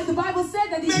 The Bible said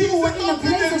that these mais ils people were étaient in en a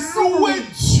place train of de louer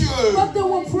suffering, Dieu. but they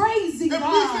were Et praising puis ils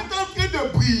God. étaient en train de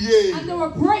prier. And they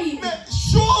were praying. Mais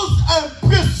chose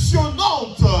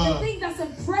impressionnante, The thing that's la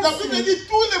Bible impressive, dit que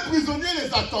tous les prisonniers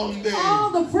les attendaient.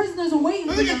 all the prisoners are waiting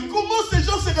for C'est-à-dire them. que comment ces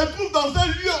gens se retrouvent dans un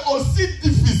lieu aussi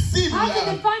difficile? How can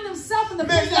they find themselves in the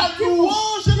Mais place la of difficult?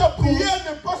 louange et la prière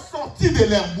n'est pas sortie de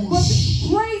leur But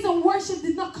bouche. praise and worship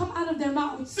did not come out of their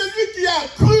mouths. Celui qui a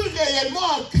cru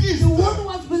réellement en Christ, The one who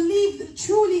has believed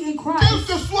truly in quels Christ,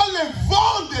 que soient les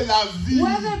vents de la vie,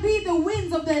 whether it be the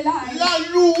winds of their lives, la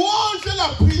louange et la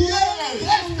prière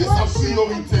restent sa worship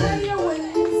and priorité. prayer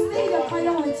will stay the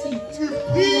priority. Tu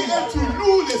pries et tu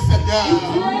loues le You Seigneur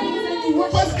praise and you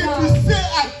parce worship que tu God sais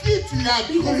à qui tu as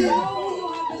because cru. you know who you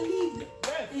have believed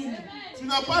in. Tu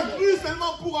n'as pas cru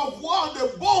seulement pour avoir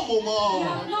de bons You moments.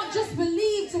 have not just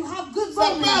believed to have good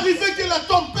Ça peut moments. arriver que la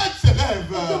tempête se It lève.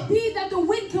 could be that the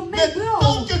wind can Mais make tant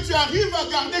blow. que tu arrives à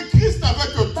garder Christ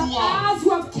avec But toi, as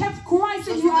you have kept Christ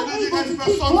je and suis you are venu dire à able une to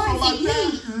keep personne ce Christ in matin,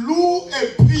 you, loue et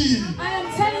prie. I am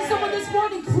telling someone this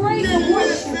morning, praise Que and les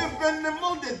worship.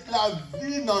 événements de la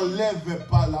vie n'enlèvent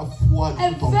pas la foi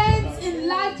de ton Events cœur. in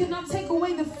life cannot take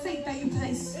away the faith that you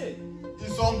place.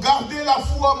 Ils ont gardé la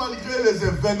foi malgré les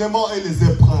événements et les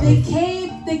épreuves.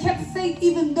 They kept faith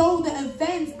even though the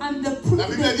events and the La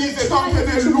Bible dit qu'ils étaient en train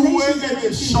de louer et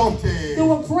de chanter. They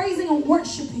were praising and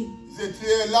worshiping. Ils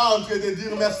étaient là en train de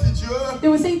dire merci Dieu They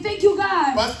were saying, thank you,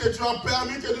 God, parce que tu as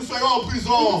permis que nous soyons en because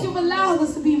prison. you've allowed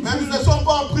us to be in Mais nous ne prison. sommes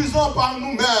pas en prison par We're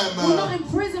not nous-mêmes.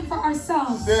 in prison for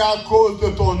ourselves. C'est à cause de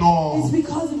ton nom. It's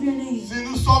because of your name. Si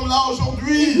nous sommes là If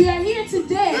aujourd'hui, you are here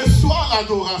today, reçois let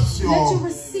you l'adoration.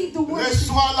 receive the worship.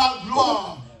 Reçois la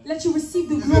gloire. Let you receive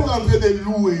the Ils étaient en glory. train de They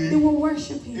louer were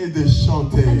worshiping et de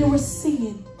chanter. and they were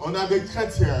singing. On a des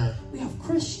chrétiens We have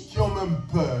Christians qui ont même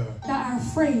peur that are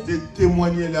afraid de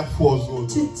témoigner leur foi aux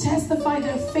autres. to testify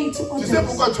their faith to Tu sais others.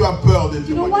 pourquoi tu as peur de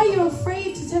You know why témoigner? you're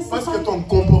afraid to Parce que testify? ton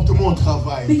comportement au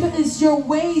travail. Because it's your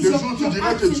ways, Le your, jour où tu your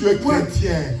diras que actions tu es at work.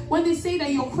 chrétien, When they say that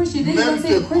you're Christian, they même don't say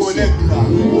tes you're Christian. collègues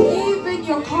là Even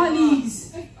your colleagues,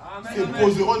 te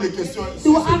poseront des questions. Si they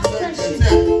will c'est ask bien questions. chrétien,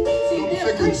 Say donc they're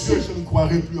c'est que Dieu, Christian. je ne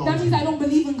croirai plus en That Dieu. means I don't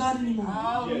believe in God anymore.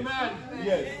 Yes.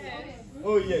 Yes.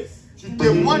 Oh, yes. Tu ne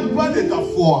témoignes pas de ta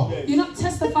foi You're not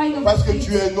testifying of parce que faith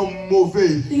tu es un homme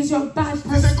mauvais. because you're a bad Tu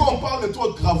sais, person. quand on parle de toi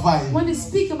au travail, When they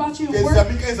speak about you tes at work,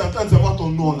 amis, quand ils entendent savoir ton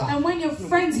nom là, and when your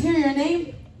friends hear your name,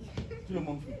 Tout le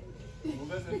monde fait.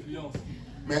 Mauvaise influence.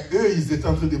 mais eux, ils étaient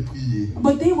en train de prier.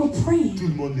 but they were Tout praying.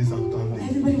 le monde les entendait.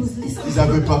 Everybody was listening. Ils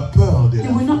n'avaient pas peur de They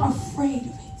la were foi not afraid of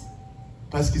it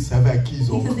parce qu'ils savaient à qui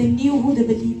ils ont because they cru. knew who they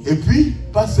believed. Et puis,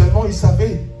 pas seulement ils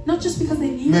savaient, Not just because they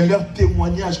knew, mais leur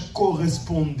témoignage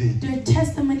correspondait their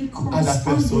testimony à la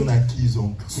personne à corresponded qui ils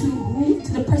ont cru.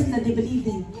 to the person that they believed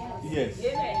in. Yes.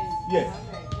 Yes.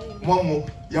 Moi,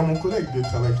 il y a mon collègue de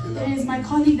travail qui est là, There is my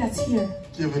colleague that's here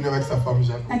qui est venu avec sa femme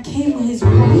Jeanne. that came with his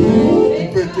wife. Il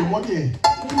peut témoigner.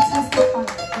 He can testify.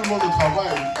 Tout le monde au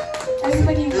travail.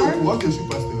 Everybody Et au work, courant que je suis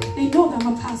pasteur. they know that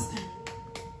I'm a pastor.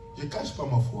 Je ne cache pas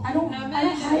ma foi. I don't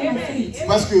hide my faith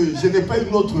Parce que je n'ai pas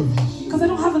une autre vie. because I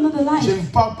don't have another Je life.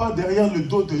 ne parle pas derrière le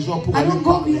dos de gens pour I aller don't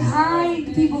go parler.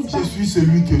 behind people's Je back. suis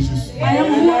celui que je suis. I am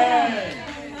who I am.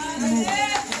 Amen.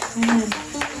 Amen.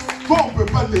 Toi, on ne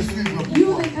peut pas te suivre. You,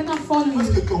 Pourquoi? they cannot follow Parce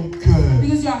you que ton cœur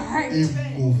because your heart est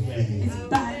mauvais. is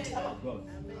bad.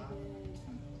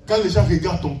 Quand les gens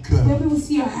regardent ton cœur, When people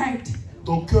see your heart,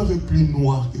 ton cœur est plus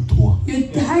noir que toi. your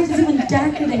heart is even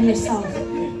darker than yourself.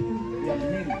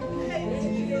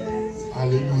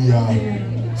 Alléluia.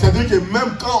 C'est-à-dire que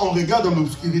même quand on regarde dans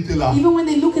l'obscurité là, Even when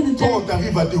they look in the toi on dark,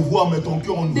 t'arrive à te voir, mais ton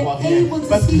cœur on ne voit they're rien. able to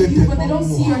Parce see qu'il est you, but they tellement don't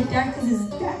see your noir. dark because it's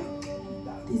dark.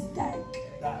 It's dark.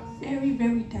 Very,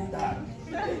 very dark.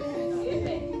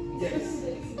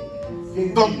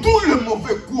 Dans tout le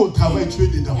mauvais coup au travail, tu es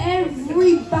dedans.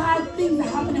 Every bad thing that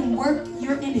happened in work,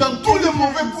 you're in it. Dans tous les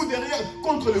mauvais coups derrière,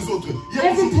 contre les autres. Il y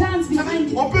a Every des plan's autres.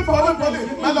 behind On peut parler,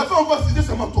 mais à la fin on va citer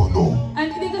seulement ton nom. And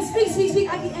they can speak.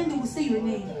 At the end, they will say your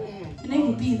name. Your name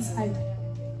will be inside.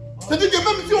 C'est-à-dire que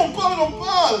même si on parle,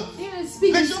 They will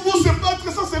speak. les gens vont se battre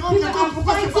sans se rendre People compte are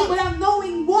pourquoi se fighting battre. without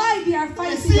knowing why they are Et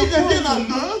fighting. s'ils They're reviennent à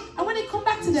quarreling. eux, And when they come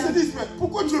back to ils se them, disent, mais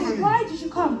pourquoi tu es venu? why did you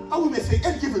come? Ah oui, mais c'est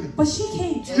elle qui est venue. But she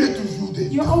came. Tu es toujours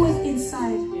dedans. You're always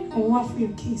inside. And what for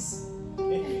your case?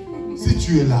 Si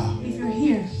tu es là, If you're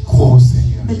here, crois au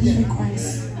Seigneur. believe in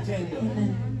Christ.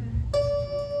 Amen.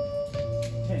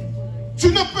 Tu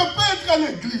ne peux pas être à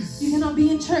l'église You cannot be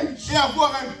in church et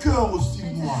avoir un cœur aussi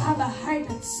and noir. have a heart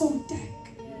that's so dark.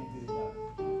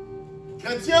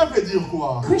 Chrétien veut dire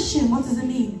quoi? Christian, what does it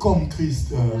mean? Comme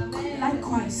Christ. Like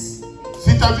Christ.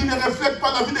 Si ta vie ne reflète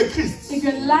pas la vie de Christ, If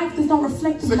your life does not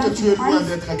reflect the c'est que life tu es of loin Christ,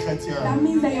 d'être chrétien. that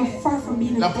means that you're far from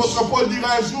being a L'apôtre Christian. Paul dira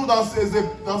un jour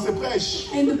dans ses prêches,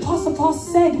 And the Apostle Paul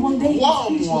said one day in Crois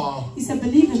en his preaching, moi. he said,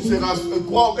 believe in tu me. seras,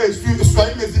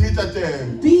 soyez mes imitateurs,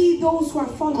 Be those who are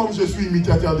following comme je suis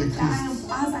imitateur de Christ.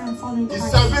 as I am following Il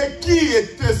Christ. savait qui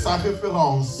était sa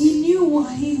référence. He knew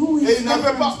who Et his il n'avait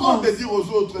pas reference honte de was. dire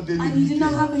aux autres de And he did l'imiter.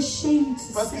 not have a shame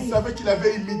to Parce qu'il say. savait qu'il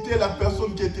avait imité la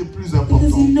personne qui était plus Because he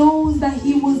importante. knows that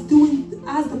he was doing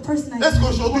as the person that Est-ce he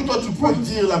qu'aujourd'hui, toi, was tu peux important.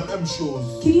 dire la même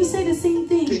chose? Can you say the same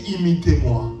Que thing?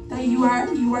 imitez-moi. That you are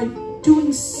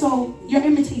doing so, you're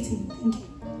imitating. Thank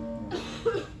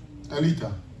you.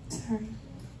 Alita, Sorry.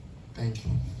 thank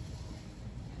you.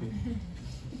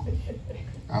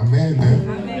 Amen.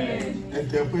 Hein?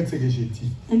 Interprète ce que j'ai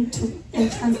dit. And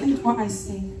translate what I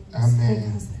say.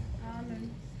 Amen.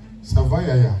 Ça va,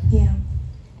 Yaya? Yeah.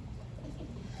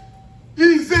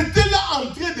 Ils étaient là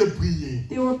en train de prier.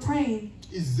 They were praying.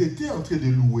 Ils étaient en train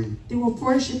de louer. They were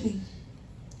worshiping.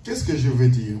 Qu'est-ce que je veux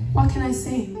dire? What can I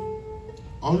say?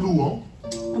 En louant,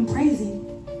 I'm praising.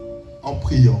 en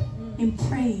priant, And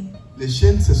praying. les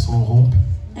chaînes se sont rompues.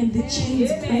 And the chains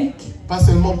break. Pas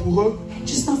seulement pour eux,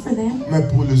 Just not for them. mais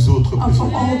pour les autres. But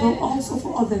for also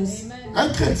for others. Un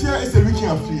chrétien est celui qui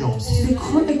influence.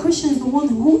 The Christian is the one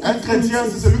who Un chrétien,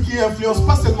 c'est influences. celui qui influence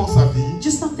pas seulement sa vie,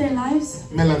 Just not their lives,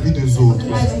 mais la vie des but autres. the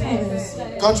lives of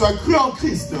others. Quand tu as cru en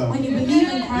Christ, When you believe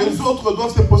in les Christ, autres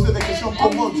doivent se poser des questions.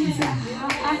 Comment tu you need to vis?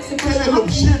 ask the Quel est question,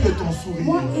 l'objet de ton what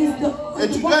sourire? is the Et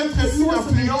tu dois what is être the une source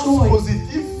of your influence joy?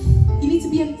 positive You need to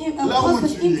be a là où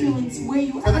positive tu es. influence where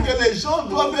where you C'est-à-dire are. que les gens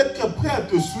doivent être prêts à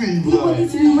te suivre. People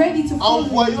need to be ready to En follow you,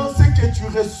 voyant ce que tu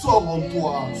ressors en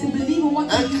toi. to believe in what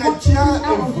Un you chrétien out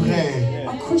est of you. vrai.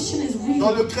 A Christian is Dans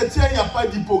real. le chrétien, il n'y a pas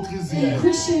d'hypocrisie. In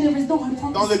Christian, there is no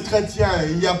Dans le hypocrisy. chrétien,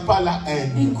 il n'y a pas la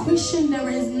haine. In Christian, there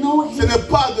is no Ce hate.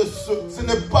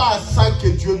 n'est pas à ça que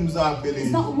Dieu nous a appelés.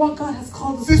 It's not what God has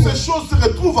called us Si for. ces choses se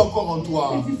retrouvent encore en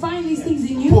toi, If you find these things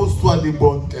in you, pose-toi des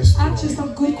bonnes questions. ask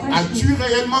yourself good As-tu questions.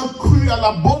 réellement cru à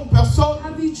la bonne personne?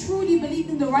 Have you truly believed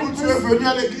in the Ou right tu es person? venu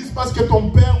à l'église parce que ton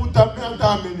père ou ta mère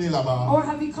t'a amené là-bas? Or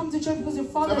have you come to church because your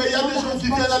Vous father savez, il y a des or gens mother qui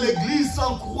has viennent à brought you? l'église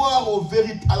sans croire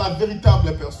à la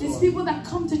véritable personne. There's people that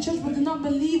come to church but do not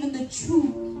believe in the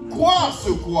true. Croire,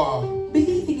 c'est quoi?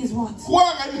 Believing is what?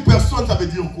 Croire à une personne, ça veut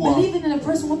dire quoi? Believing in a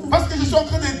person, what does Parce que je suis en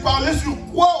train de parler sur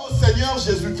croire au Seigneur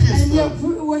Jésus-Christ.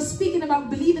 And we're speaking about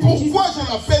believing in Jesus. Pourquoi je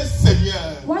l'appelle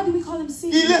Seigneur? Why do we call him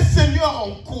Savior? Il est Seigneur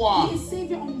en quoi? He is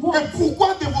Savior on Et what? pourquoi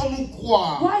devons-nous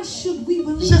croire? Why should we Je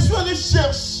believe? suis allé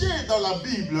chercher dans la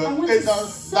Bible, et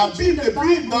dans la Bible et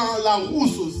puis dans la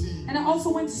rousse aussi, And I also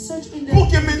went to search in the pour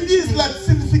qu'ils me disent la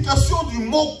signification du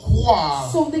mot croire.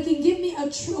 so they can give me a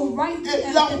right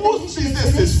Et la rousse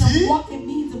disait ceci. of what it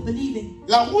means of believing.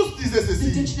 La rousse disait The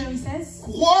ceci: dictionary says,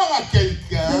 croire à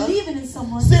quelqu'un, believing in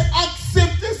someone, c'est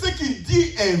accepter ce qu'il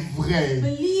dit est vrai.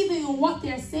 believing in what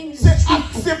they are saying is C'est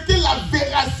truthful. accepter la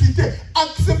véracité,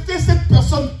 accepter cette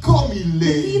personne comme il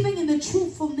est. Believing in the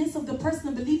truthfulness of the person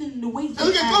and believing in the way he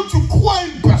C'est-à-dire que quand acts. tu crois à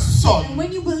une personne, And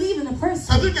when you believe in a person,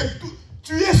 c'est-à-dire que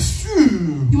tu es sûr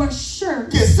you are sure,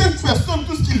 que cette personne,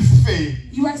 tout ce qu'il fait,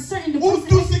 you are certain the ou person,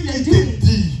 tout ce everything qu'il they're te doing,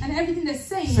 dit, and everything they're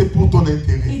c'est saying, pour ton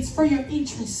intérêt. it's for your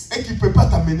interest. Et qu'il ne peut pas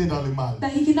t'amener dans le mal. That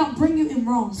he cannot bring you in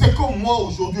wrong. C'est comme moi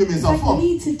aujourd'hui et mes It's like enfants.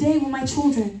 me today with my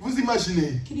children. Vous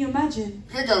imaginez? Can you imagine?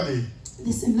 Regardez.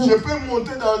 Listen, Je look. peux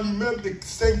monter dans l'immeuble de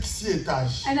 5-6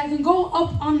 étages. And I can go up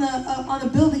on a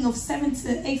building of 7 to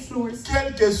 8 floors.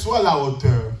 Quelle que soit la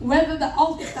hauteur. Whether the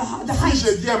Si je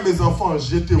height. dis à mes enfants, If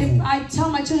jetez-vous. I tell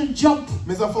my children jump,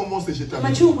 Mes enfants vont se jeter my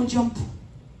avec children will jump.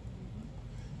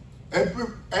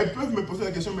 Elles peuvent me poser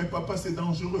la question, mais papa, c'est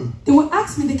dangereux. They will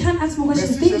ask me, they can't ask me Mais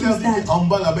questions. si je leur Dangerous, dis Dad. qu'en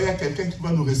bas là-bas, il y a quelqu'un qui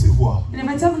va nous recevoir, And if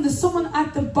I tell them there's someone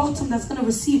at the bottom that's going to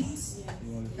receive us,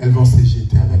 elles vont se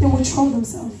jeter avec. they will throw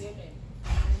themselves.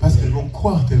 Parce qu'elles vont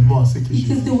croire tellement à ce que je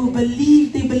Because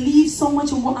dis. they believe so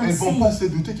much in what I'm Elles ne vont pas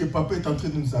saying. se douter que papa est en train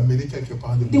de nous amener quelque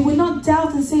part. They will not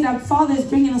doubt and say that Father is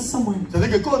bringing us somewhere.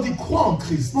 C'est-à-dire que quand on dit croire en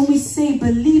Christ, When we say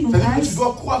believe in c'est-à-dire que tu Christ,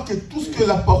 dois croire que tout ce que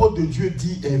la parole de Dieu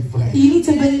dit est vrai. you need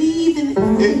to believe in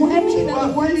Et tu everything that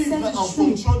the dois Word vivre says en is true.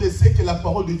 fonction de ce que la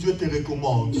parole de Dieu te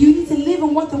recommande. You need to live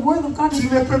on what the Word of God is Tu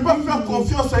ne peux pas faire recommending you.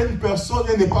 confiance à une personne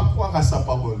et ne pas croire à sa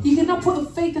parole. You cannot put a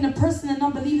faith in a person and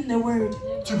not believe in their word.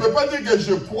 Tu ne peux pas dire que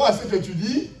je crois à ce que tu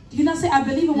dis, You cannot say, I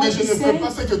believe in mais what je you ne fais say,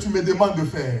 pas ce que tu me demandes de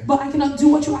faire. but I cannot do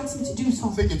what you ask me to do. So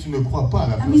C'est que tu ne crois pas à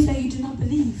la that means personne. that you do not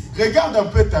believe. Regarde un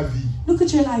peu ta vie. Look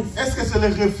at your life. Est-ce que c'est le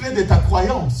reflet de ta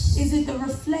croyance? Is it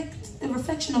the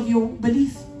reflection of your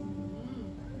belief?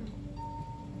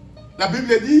 La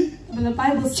Bible dit, But the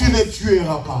Bible tu ne says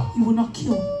tueras pas. you will not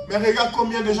kill. Mais regarde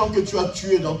combien de gens que tu as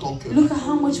tués dans ton cœur. Look at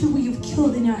how much people you've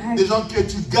killed in your heart. Des gens que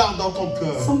tu gardes dans ton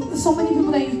cœur. So many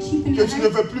people that you keep in Que your tu ne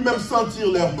heart veux plus même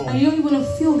sentir leur nom. and you don't even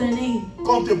feel their name.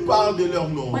 Quand on te parle de leur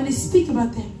nom, When they speak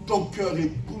about them, ton cœur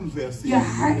est bouleversé. your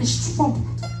heart is troubled.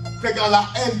 Regarde la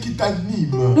haine qui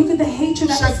t'anime. Look at the hatred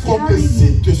that Chaque is fois que carrying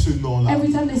cite you. ce nom-là.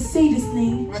 Every time they say this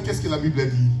name, Mais qu'est-ce que la Bible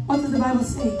dit? what does the Bible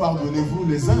say? Pardonnez-vous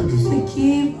les uns les autres.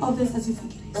 Forgive others as you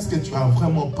forgive. Est-ce que tu as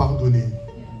vraiment pardonné?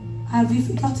 Have you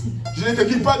forgotten? Je ne te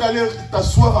dis pas d'aller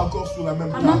t'asseoir encore sur la même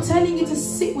I'm not table. telling you to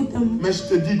sit with them. Mais je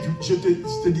te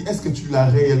dis, est-ce que tu l'as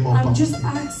réellement I'm just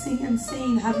pardonné? asking and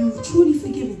saying, have you truly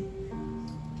forgiven?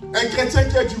 Un chrétien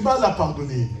qui a du mal à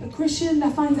pardonner A Christian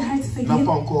that finds it hard to n'a forgive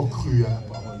pas encore cru à la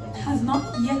parole. has not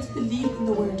yet believed in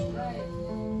the word.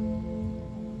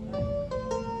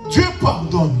 Dieu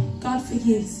pardonne. God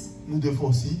forgives. Nous devons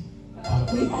aussi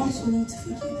pardonner. We also need to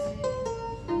forgive.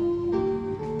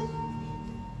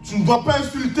 Tu ne dois pas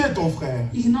insulter ton frère.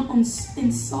 You cannot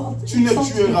insult Tu ne your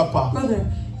tueras pas. brother.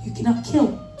 You cannot kill.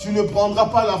 Tu ne prendras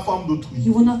pas la femme d'autrui.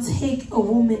 You will not take a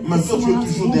woman Mais as toi, tu someone es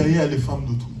else's toujours woman. derrière les femmes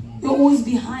d'autrui. You're always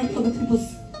behind other people's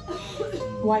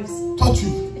wives.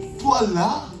 Toi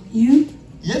là, You,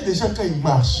 il y a déjà quand ils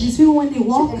marchent. these people when they C'est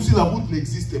walk, comme si la route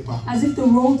n'existait pas. as if the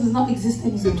road does not exist C'est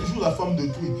anymore. toujours la femme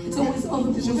d'autrui. It's always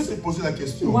other Je vais people's te poser la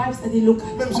question. wives that they look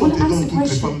at. Même I si on want te to ask donne the toutes les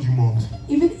question. femmes du monde,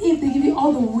 Even if they give you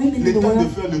all the women in le the temps de world,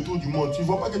 faire le tour du monde, tu ne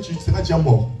vois pas que tu seras déjà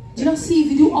mort. do you not see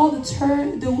if you do all the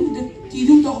turn, you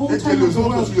do the whole Et que turn of les the autres,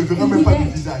 world, tu ne verras you'll même be pas du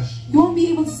dead. visage. You won't be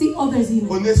able to see others even.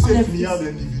 On est on their 7 milliards face.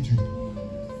 d'individus.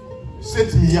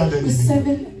 7 milliards With d'individus.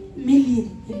 7 million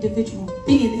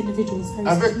billion individuals.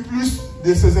 Avec plus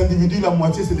de ces individus, la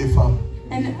moitié c'est des femmes.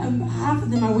 And half of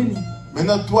them are women.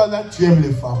 Maintenant, toi là, tu aimes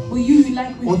les femmes. Well, you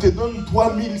like On women. te donne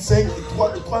 3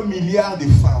 milliards de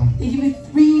femmes. They give you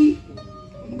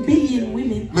 3 billion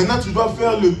women. Maintenant, tu dois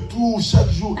faire le tour chaque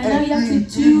jour. And now you have to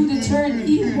do the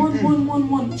turn,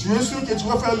 one. Tu es sûr que tu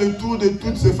vas faire le tour de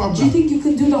toutes ces femmes-là? Do you think you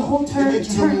can do the whole turn, Et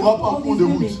tu ne turn mourras of pas en all cours these de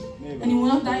women? route. And you will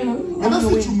not die on Maintenant, your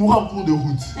si way. tu mourras en cours de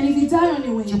route, And if you die on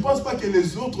your way, tu ne penses pas que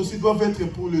les autres aussi doivent être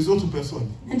pour les autres personnes?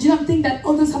 and do you not think that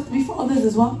others have to be for others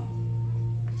as well?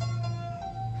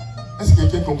 Est-ce que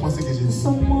quelqu'un comprend ce que j'ai dit?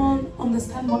 Someone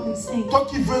understand what I'm saying? Toi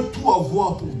qui veux tout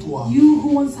avoir pour toi. You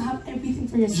who wants to have everything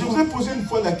for Je yourself. voudrais poser une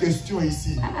fois la question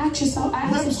ici. I asked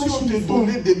Même the si on question te before.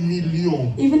 donnait des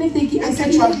millions, Even if they give, et I que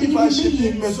said tu even if they arrives à give you acheter une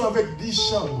millions, maison avec 10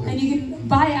 chambres, and you can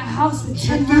buy a house with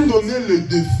je 10 t'ai rooms. donné le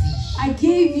défi. I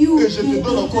gave you Et je te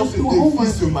donne encore ce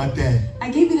défi ce matin. I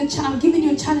gave you I'm giving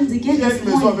you a challenge again Qui a this une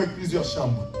maison morning. avec plusieurs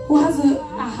chambres? Who has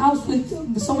a house with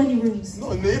so many rooms?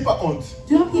 Non, n'ayez pas honte.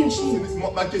 Do not be ashamed.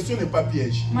 Ma question n'est pas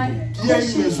piège. My Qui a une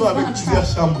question is maison not avec a plusieurs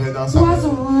trap. chambres dans sa Who has a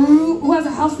maison? room? Who has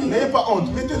a house N'ayez pas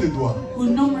honte, mettez le doigt. with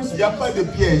no mercy? Il n'y a pas de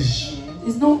piège.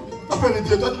 There's no. Tu peux me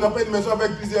dire, toi tu n'as pas une maison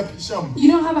avec plusieurs chambres.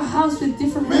 You don't have a house with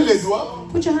different Mets les rooms. doigts.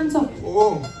 Put your hands up.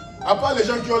 Oh. À part les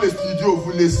gens qui ont les studios,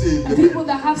 vous laissez. And people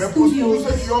that have Mais pour tous studios.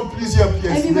 ceux qui ont plusieurs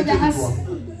pièces, Everybody mettez that le has doigt.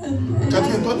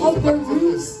 Catherine, toi tu sais pas other que c'est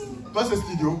rooms. pièce. Toi c'est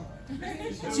studio.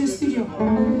 It's your studio.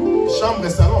 Chambre et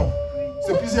salon.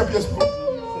 C'est plusieurs pièces pour.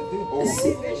 Oh.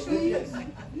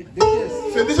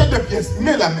 C'est déjà des pièces.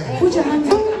 Mets la main. Put your hands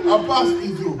up. À part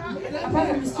studio. Apart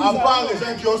from the À studio. part les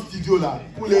gens qui ont studio là.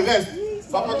 Pour le reste.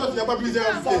 Papa, toi tu n'as pas plusieurs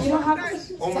You pièces. don't have.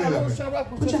 On met la main.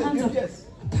 Put your hands up.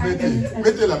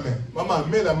 Mettez la main. Maman,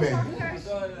 mets la main.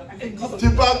 Tu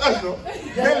partages, non?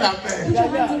 Mets la main. Put your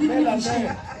hands up. Even if you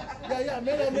share.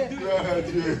 Gloire à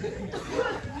Dieu.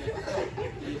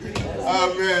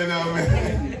 Amen,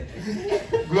 amen.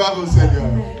 Gloire au Seigneur.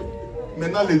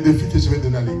 Maintenant, les défis que je vais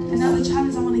donner à l'église. And now the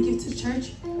challenge I want to give to the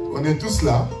church. On est tous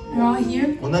là. We're all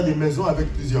here. On a des maisons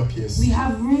avec plusieurs pièces. We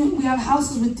have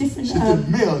houses with different Je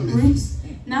te mets en défi. rooms.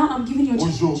 Now I'm giving you a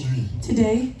challenge. Aujourd'hui,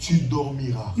 Today, tu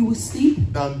dormiras you will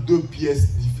sleep dans 2 pièces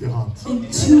différentes in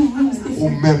 2 rooms au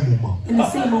different même moment. in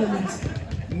the same moment.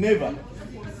 Never.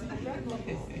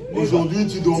 Aujourd'hui,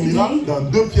 tu dormiras dans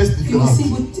 2 pièces You will différentes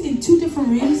sleep in 2 different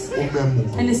rooms au même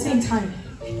moment. at the same time.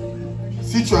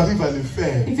 Si tu arrives à le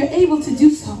faire, If you're able to do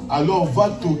so, alors va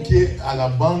toquer à la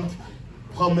banque,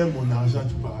 prends même mon argent,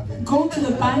 tu pars avec. go to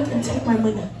the bank and take my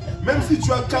money. Même si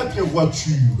tu as 4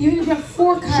 voitures, Even if you have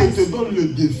 4 je cars, te donne le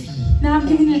défi now I'm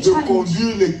giving you a de challenge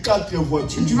conduire les 4 to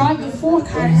voitures drive the 4 au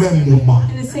cars même moment.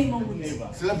 in the same moment.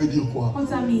 Cela veut dire quoi? What does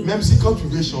that mean? Même si quand tu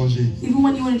veux changer, Even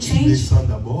when you want to tu change, descends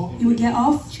d'abord, you will get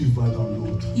off, tu vas dans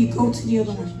l'autre. you go to the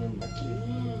other one.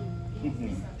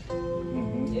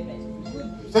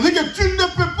 C'est-à-dire que tu ne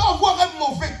peux pas avoir un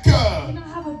mauvais cœur You don't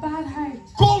have a bad heart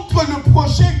contre le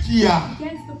prochain qu'il y a.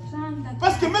 against the plan that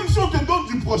Parce que même si on te donne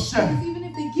du prochain, even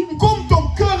if they give it to comme you, ton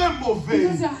cœur est mauvais,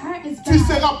 because your heart is tu ne bad,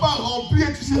 seras pas rempli et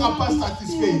tu ne you seras will pas not be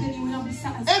satisfait. filled and you will not be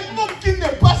satisfied. Un homme qui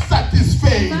n'est pas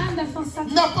satisfait A man that's not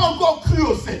satisfied n'a pas encore cru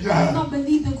au does Seigneur. not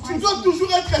believe in Tu Christ. dois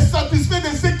toujours être satisfait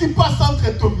de ce qui passe entre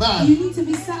tes mains. You need to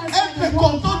be satisfied Être with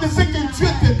what content de ce que Dieu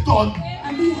te donne.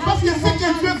 and be Parce happy que with ce what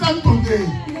que Dieu God t'a has donné,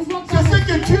 done. Because what c'est God ce has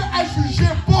que Dieu a jugé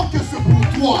bon que c'est pour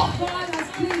toi. God has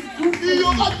placed good for Il y you.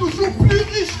 aura toujours plus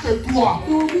riche que toi.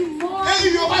 You will be more Et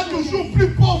il y aura toujours plus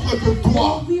pauvre que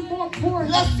toi. you will be more poor.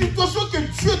 La situation que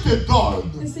Dieu te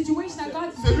donne, The situation that God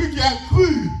celui qui a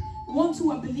cru wants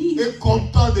to believe est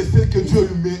content de ce que Dieu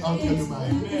lui met entre les mains.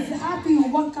 is happy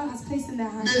with what God has placed in their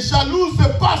hands. Ne jalouse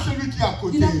pas celui qui est à Do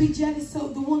côté. not be jealous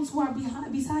of the ones who are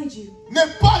beside you.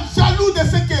 N'est pas jaloux de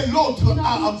ce que l'autre Do a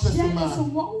not entre be ses jealous mains.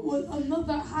 of what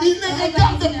another has. Il ne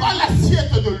regarde pas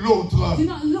l'assiette de l'autre. Do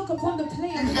not look upon the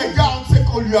plate of Il the regarde ce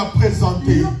qu'on lui a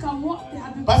présenté. Look at what they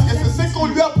have been Parce que c'est ce qu'on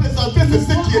lui a présenté, c'est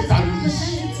ce qui est à lui.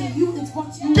 presented to you. It's what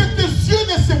you Que tes yeux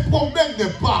ne se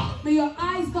promènent pas. May your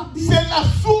eyes not be. C'est la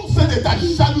source de ta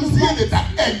jalousie et de ta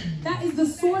haine. That is the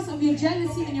source of your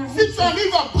jealousy and your Si tu hatred.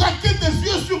 arrives à braquer tes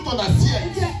yeux sur ton assiette,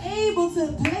 If you're able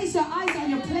to place your eyes on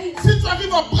your plate, si tu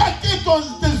arrives à braquer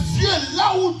tes yeux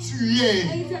là où tu es,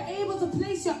 and if you're able to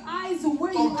place your eyes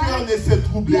where ton you cœur are, ne se your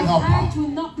troublera pas. heart will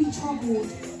not be troubled.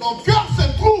 Ton cœur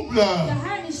se trouble. Your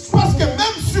heart is Parce que troubled.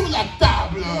 même sur la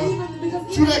table, Even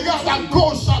because tu regardes à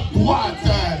gauche, à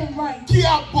droite, qui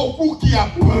a beaucoup, qui a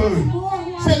peu.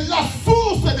 C'est la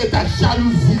source de ta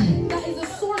jalousie. That is the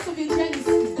source of your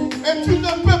jealousy. Et tu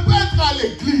ne peux pas être à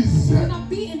l'église You cannot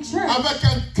be in church avec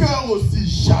un cœur aussi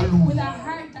jaloux. with a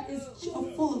heart that is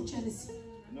full of of jealousy.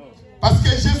 Parce que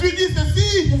Jésus dit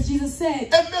ceci. Because Jesus said,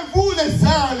 Aimez-vous les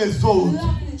uns les autres.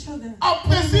 love each other.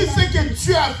 Appréciez ce que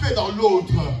Dieu a fait dans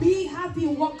l'autre. Be happy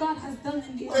in what God has done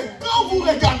in the Et other. quand vous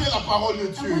regardez la parole de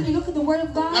And when you Dieu, look at the word of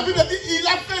la God, Bible dit il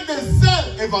a fait des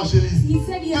uns évangélistes, He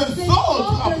said He has des saved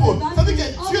autres others, apôtres. Ça veut dire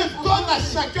que others, Dieu others, donne à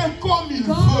others. chacun comme il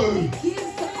God veut. gives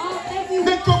to all everyone.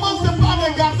 Ne commencez pas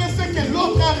à regarder ce que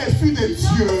l'autre a reçu de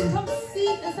Dieu. Come see,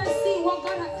 let's see what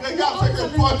God has. Regarde ce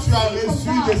que toi tu as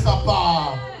reçu de sa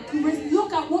part.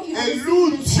 Look at what you have Et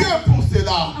loue received. Dieu pour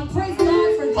cela. And praise God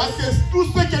for Parce this. que tout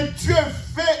ce que Dieu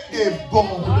fait est bon.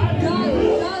 God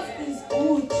does is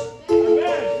good.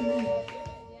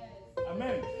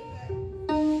 Amen.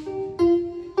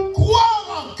 Croire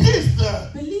en Christ,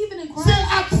 Believing in c'est Christ.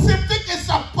 accepter que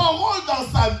sa parole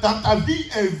dans ta vie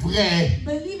est vraie.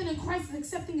 Believing in Christ is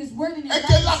accepting His word in your Et life.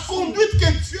 que la conduite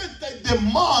que Dieu te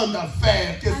demande à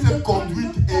faire, que And cette the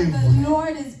conduite conduct est that vraie. the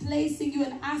Lord is placing you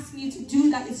and asking you to do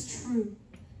that is true.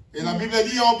 Et la Bible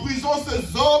dit en prison,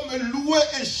 ces hommes louaient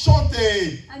et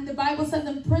chantaient And the Bible says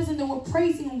in prison they were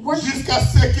praising and worshiping jusqu'à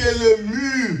ce que le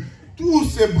mur, tout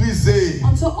s'est brisé.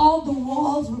 until all the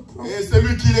walls were broken. Et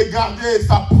celui qui les gardait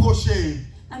s'approchait.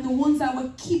 And the ones that were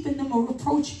keeping them were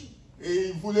reproaching.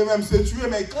 Et il voulait même se tuer,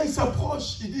 mais quand il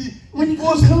s'approche, il dit, When il he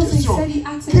pose comes une close, he question. said, he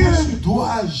asked a Que question.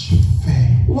 dois-je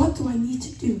faire? What do I need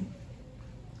to do?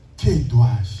 Que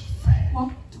dois-je faire? What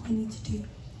do I need to do?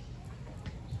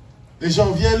 Les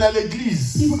gens viennent à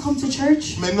l'église, People come to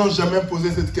church, mais n'ont jamais posé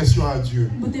cette question à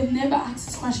Dieu. but they've never asked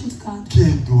this question to God. Que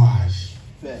dois-je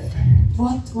faire?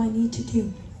 What do I need to do?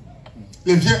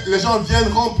 Les gens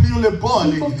viennent remplir le banc à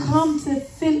People l'église, come to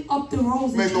fill up the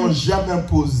roles mais in n'ont church, jamais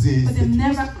posé but cette they've question.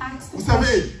 never asked Vous the question.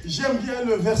 savez, j'aime bien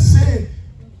le verset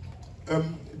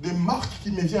de Marc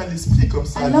qui me vient à l'esprit comme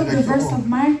ça I love the verse directement. of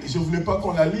Mark. Je ne voulais pas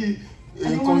qu'on la lit, I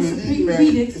don't qu'on want le us to lit, mais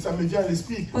read it. ça me vient à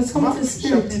l'esprit. But it's coming Marc to the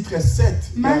spirit. chapitre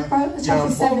 7. Mark Il y a un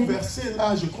chapter bon 7. verset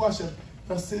là, je crois,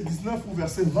 verset 19 ou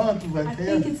verset 20 ou I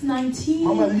 21. think it's 19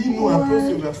 Maman, lis-nous un peu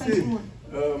ce or verset.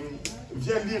 21.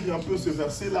 Viens lire un peu ce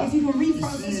verset-là. If you can read from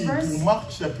this Ici, verse. pour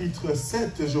Marc chapitre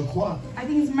 7, je crois. I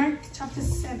think it's Mark chapter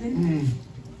 7.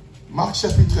 Marc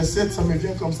chapitre 7, ça me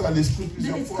vient comme ça à l'esprit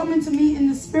plusieurs It's fois. coming to me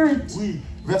in the spirit. Oui,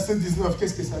 verset 19,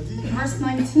 qu'est-ce que ça dit? Verse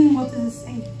 19, what does it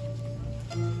say?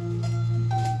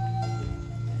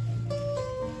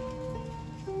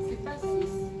 C'est pas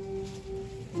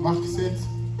 6. Marc 7.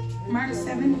 Mark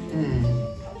 7,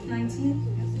 19.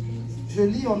 Je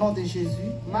lis au nom de Jésus,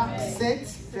 Marc 7,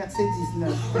 verset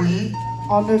 19. Oui.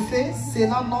 En effet,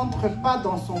 cela n'entre pas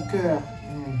dans son cœur,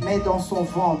 mais dans son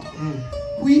ventre,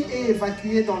 puis est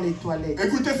évacué dans les toilettes.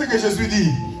 Écoutez ce que Jésus dit.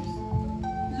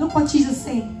 Look what Jesus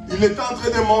said. Il était en train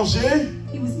de manger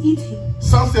He was eating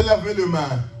sans se laver les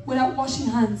mains. without washing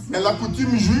hands. Et la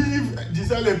coutume juive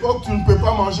disait à l'époque, tu ne peux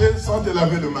pas manger sans te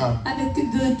laver les mains. And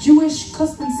the Jewish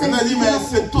custom Et on a says dit, you mais cannot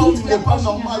cet homme, eat il n'est without pas washing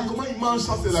your normal. hands. Comment il mange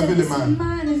sans se So laver les this mains?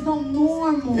 man is not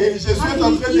normal. Et Jésus How est do en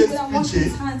you train eat without washing d'expliquer.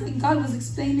 his hands? And God was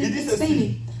explaining, Il dit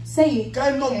ceci. saying, Quand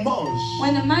un homme mange,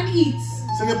 when a man eats,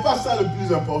 ce n'est pas ça le plus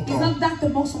is important. not that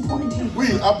the most important thing. Oui,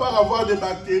 à part avoir des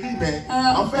bactéries, mais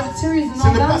en fait, Bacteria and ce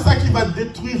all n'est pas that. ça qui va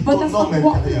détruire But ton that's homme not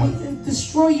what intérieur. will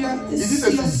destroy your Il dit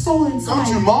ceci, soul quand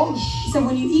tu inside. manges, He said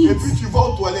when you et eat, puis tu vas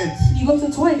aux toilettes, you go to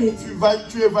the toilet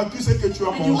tu évacues ce que tu as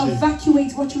and you mangé.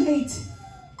 evacuate what you ate.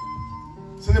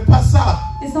 Ce n'est pas ça.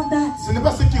 It's not that. Ce n'est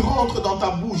pas ce qui rentre dans ta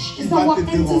bouche qui It's va not te what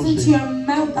enters into déranger. your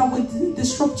mouth that would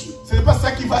disrupt you. Ce n'est pas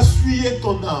ça qui va souiller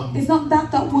ton âme. It's not that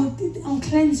will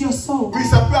cleanse your soul. Oui,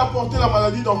 ça peut apporter la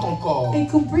maladie dans ton corps. It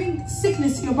could bring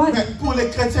sickness to your body. Mais pour les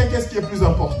chrétiens, qu'est-ce qui est plus But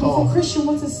important? for Christian,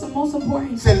 what is the most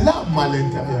important? C'est l'âme à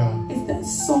l'intérieur. It's the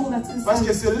soul that's Parce que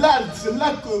inside. c'est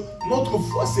là que notre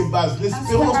foi se base, That's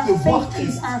where l'espérance de our voir faith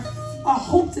is, Christ. our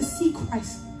hope to see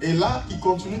Christ. Et là, il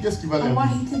continue, qu'est-ce qu'il va leur And why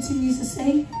dire? he continues to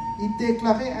say, Il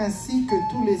déclarait ainsi que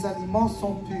tous les aliments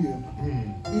sont purs.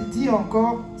 Il dit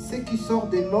encore, ce qui sort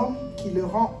de l'homme qui le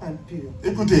rend impur.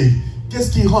 Écoutez, qu'est-ce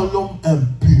qui rend l'homme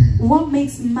impur? what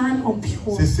makes man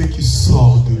impure C'est ce qui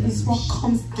sort de lui. is what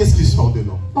comes Qu'est-ce qui sort de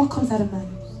l'homme? what comes out of man.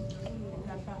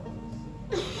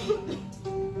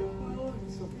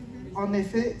 En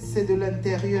effet, c'est de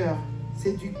l'intérieur,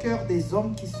 c'est du cœur des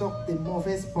hommes qui sortent des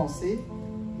mauvaises pensées,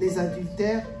 les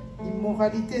adultères,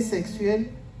 l'immoralité sexuelle,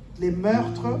 les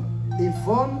meurtres, les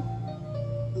vols,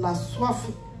 la soif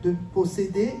de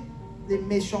posséder, les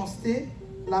méchancetés,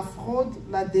 la fraude,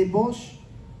 la débauche,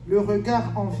 le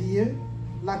regard envieux,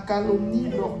 la calomnie,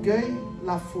 l'orgueil,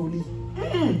 la folie.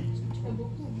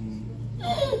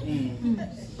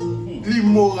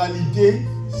 L'immoralité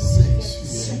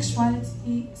sexuelle.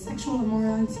 Sexual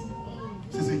immorality.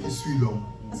 C'est ce qui suit l'homme.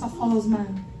 That's what follows man.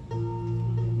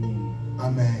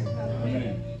 Amen.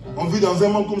 Amen. On vit dans un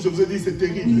monde, comme je vous ai dit, c'est We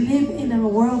terrible. live in a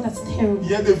world that's terrible. Il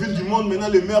y a des villes du monde, maintenant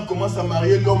les mères commencent à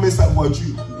marier l'homme et sa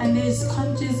voiture. And there's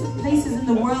countries, places in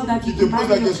the world that Qui you te can pose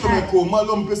la marry your question, mais car. comment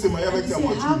l'homme peut se marier avec And sa say,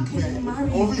 voiture? how can Mais you marry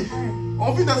on your vit, car?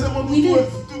 on vit dans un monde où We live.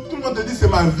 tout le monde te dit c'est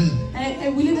ma vie.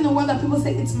 And we live in a world that people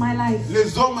say it's my life.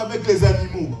 Les hommes avec les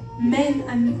animaux. Men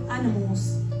and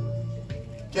animals.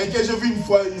 Quelqu'un, j'ai vu une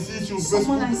fois ici sur Facebook,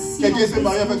 Someone I see quelqu'un on s'est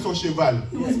marié Facebook. avec son cheval.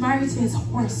 He was married to his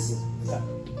horse.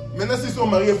 Maintenant, s'ils sont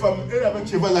mariés femmes, eux avec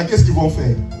cheval, là, qu'est-ce qu'ils vont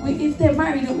faire? If they're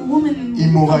married, a woman,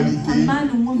 Immoralité. a man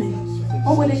and woman,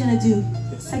 what were they gonna do?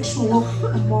 Sexual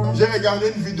immoral. J'ai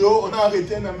regardé une vidéo, on a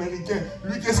arrêté un Américain.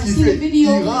 Lui, qu'est-ce qu'il I see fait? the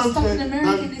video, Il rentre stuck in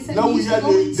America, they said là où he il y a used to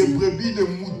go des into- brebis, des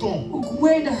moutons.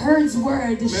 Where the herds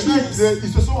were, the Maintenant, sheep.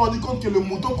 ils se sont rendus compte que le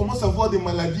mouton commence à avoir des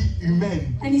maladies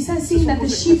humaines. And he started seeing that the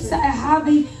sheep that are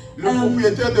having, Le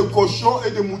propriétaire de cochons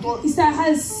et de moutons, he started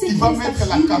having il va sickness mettre that's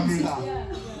la human caméra. sickness.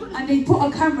 And they put a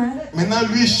camera, Maintenant,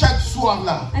 lui, chaque soir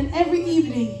là, and every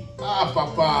evening, ah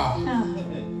papa,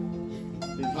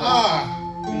 ah,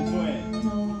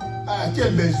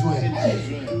 quel besoin.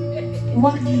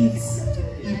 what needs?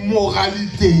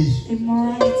 Immoralité.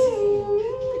 Immorality.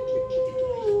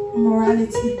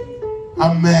 Immorality.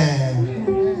 Amen.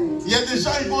 Il y a des gens,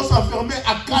 ils vont s'enfermer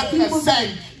à 4 à 5.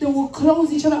 They will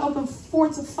close each other up in 4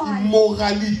 to 5.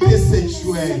 Immoralité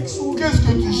sexuelle. Qu'est-ce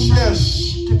que tu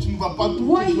cherches que tu ne vas pas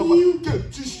trouver?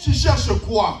 Tu cherches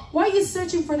quoi? Why are you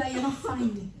searching for that you're not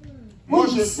finding? Moi, What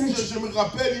are je you searching? me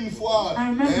rappelle une fois, I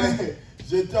remember.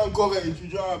 j'étais encore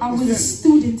étudiant à I was a Bruxelles.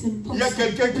 student in Il y a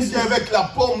quelqu'un qui vient avec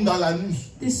la pomme dans l'anus.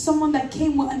 There's someone that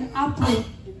came with an apple,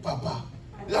 Papa,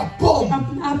 la pomme.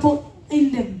 an apple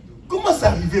in them, Comment c'est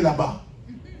arrivé là-bas?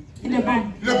 in their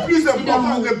bum. Le plus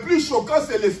important, le plus choquant,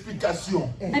 c'est l'explication.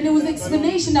 And there was an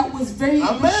explanation that was very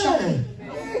Amen. shocking.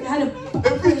 They had a Et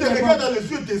apple puis, in tu their regardes bum. dans les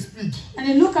yeux, t'expliques. And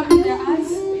they look up in their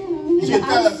eyes. In their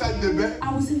J'étais à la eyes. salle de bain, I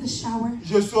was in the shower.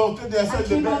 je sortais de la I salle de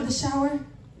came bain, out of the shower.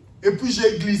 et puis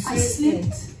j'ai I glissé.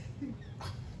 slipped.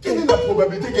 Quelle est la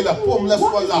probabilité que la pomme là soit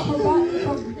What is là? the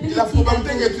probability La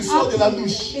probabilité that que tu sors de la apple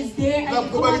douche. is there and La you come out of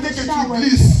probabilité the que shower. tu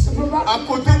glisses The à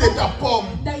côté de ta pomme.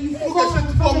 that you Pour fall que cette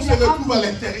in front pomme of se your retrouve à apple.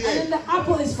 l'intérieur. And then the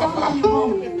apple is Papa. found in your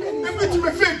bone. Et puis tu me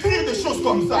fais écrire des choses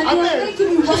comme ça. And you're Amen. making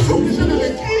me Je write suis obligé de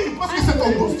l'écrire parce que c'est ton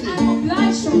dossier. I'm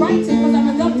obliged to write it because I'm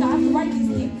a doctor. I have to write these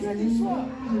things.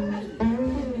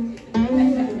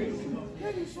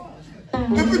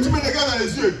 Et puis tu me regardes dans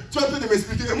les yeux, tu es en train de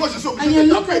m'expliquer. Et moi je suis And obligé you de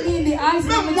look at taper. me in the eyes and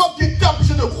Même I'm moi qui tape,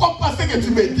 je ne crois pas ce que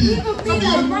tu me dis. Ça veut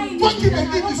dire, toi qui me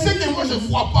dis, tu sais que moi je ne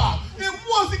crois pas. Et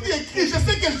moi aussi qui écris, je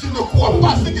sais que je ne crois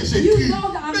pas ce que you j'écris. know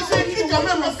that I'm Mais not j'écris believing quand what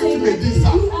même you're parce que tu me saying. dis ça.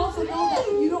 You also know that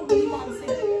you don't believe what I'm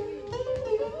saying.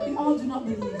 We all do not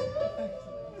believe.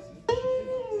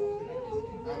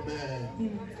 Amen.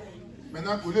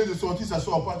 Maintenant, au lieu de sortir,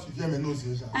 s'asseoir pas, tu viens maintenant aux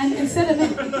urgences. And instead of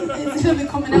it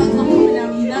coming out, it's not coming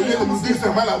out. You Au lieu de nous dire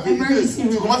seulement la vérité,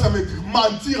 tu commences à me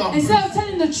mentir en plus. Instead of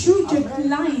telling the truth, you're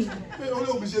lying. Mais on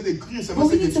est obligé d'écrire seulement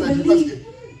But ce we que need tu to as dit parce believe.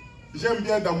 que j'aime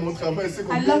bien dans mon travail, c'est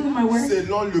qu'on I love in my work. dit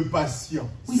selon le patient,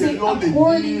 We say selon les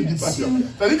according dires du patient. to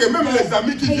C'est-à-dire que même les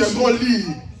amis qui patient. viendront lire,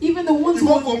 Even the ones ils who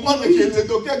vont want comprendre to que read, le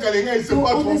docteur Kalengayi ne s'est They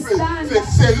pas will trompé. understand C'est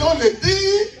selon les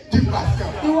dires du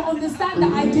patient. they will understand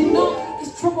that I did not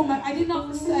trouble my, I did not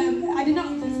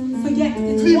forget.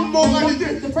 It's L'immoralité.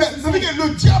 what the person Ça veut dire said. que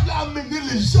le diable a amené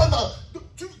les gens dans...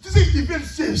 Tu sais, ils veulent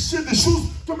chercher des choses.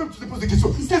 Toi-même, tu te poses des questions.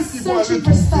 He Qu'est-ce starts qu'ils vont aller searching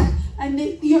for trouver? stuff, and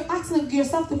you're asking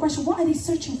yourself the question: what are they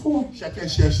searching for? Chacun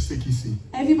cherche ce qu'il sait.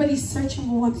 Everybody's searching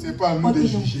for what, C'est pas à nous what de they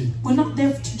know. juger. We're not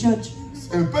there to judge.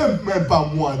 C'est même pas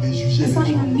moi de juger It's les not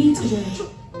gens. even me to judge.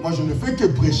 Moi, je ne fais que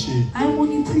prêcher. I'm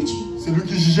only preaching. Celui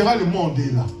qui jugera le monde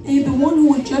est là. And the one who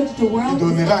will judge the Il world,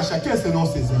 donnera à chacun selon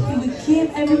ses œuvres. he will give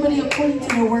everybody according to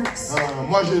their works.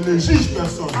 Moi, je ne juge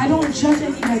personne. I don't judge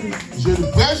anybody. Je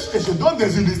prêche et je donne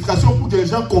des illustrations pour que les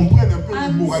gens comprennent un peu I'm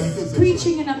l'immoralité sexuelle.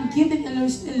 preaching and I'm giving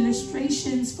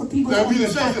illustrations for people Vous to avez vu,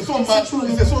 les gens understand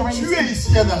ils se sont tués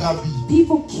ici en Arabie.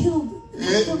 People killed.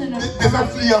 Et Killed in des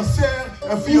influenceurs,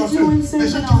 des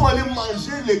gens qui vont aller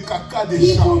manger les caca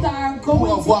des gens People that are pour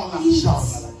going avoir to eat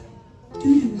l'argent.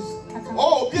 doo-doos.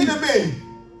 Oh, bien aimé,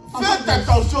 faites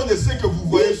attention de ce que vous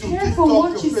voyez sur Be careful TikTok, what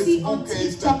you see Facebook on et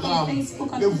TikTok Instagram. and Facebook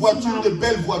and Les voitures, Instagram. de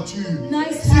belles voitures.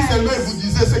 Nice Si seulement cars. ils vous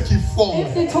disaient ce qu'ils font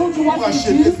If they told you pour what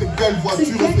acheter they do, ces belles to voitures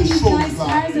get et ces these nice choses-là,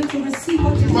 cars and to receive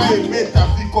what tu you vas want, aimer ta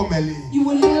vie comme elle est. you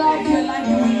will love your life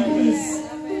the way it is.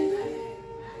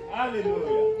 Alléluia.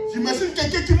 J'imagine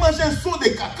quelqu'un qui mange un seau de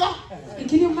caca And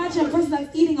can you imagine a person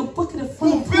that's eating a bucket of pour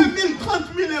full 20 food 000, 30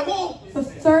 000 euros. for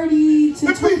 30 to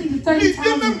Et 20 puis, to 30 l'idée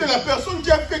même thousand? de la personne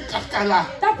qui a fait caca là,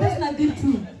 That person that did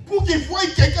poo, pour qu'il voie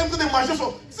quelqu'un en train de manger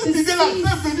son... Cette idée-là,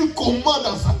 c'est venu comment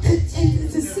dans sa tête?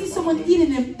 and to see someone someone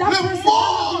eating them, that person Le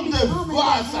monde is not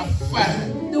va à sa fin.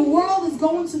 The world is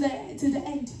going to the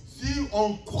end. Si on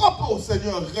ne croit pas au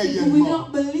Seigneur If we réellement,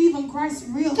 don't believe in Christ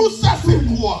really, tout ça c'est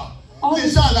quoi? Les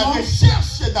gens à la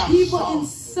recherche people in d'argent.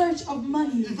 search of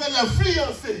money. Ils veulent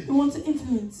influencer. They want to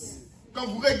influence. Quand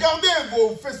vous regardez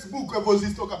vos Facebook, vos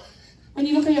Instagram, When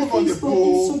you look at your tout le monde est Facebook,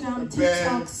 beau, Instagram, belle.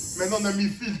 TikToks, Maintenant on a mis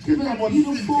filtre. people Tout le are monde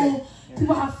beautiful. filtre.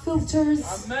 People have filters.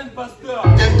 Amen, pasteur.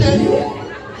 Quelqu'un.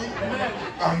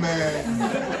 Amen.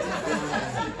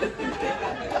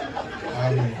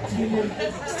 Amen.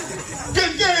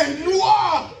 Quelqu'un est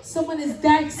noir. Someone is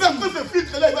dark Mais skinned. après ce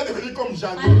filtre-là, il va devenir comme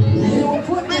Jean. And they will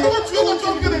put Mais quand tu es en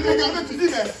train de regarder, tu dis,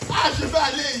 mais je vais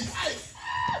aller.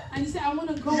 and you say, I want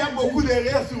to go. Il y a beaucoup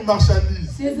d'erreurs sur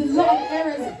marchandises. There's a lot of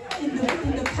errors in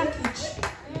the package.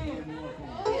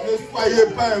 Ne soyez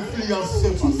pas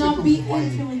influencés Do par ce not que be vous voyez.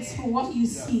 influenced for what you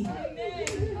see. Amen.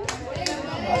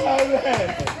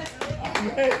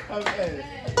 Amen. Amen.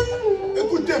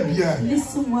 Écoutez bien.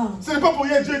 Listen well. Ce n'est pas pour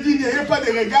rien que Dieu dit, n'ayez pas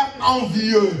des regards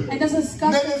envieux. And doesn't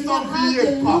God Ne say les you don't have enviez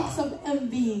the pas. looks of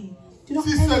envying. Do not Si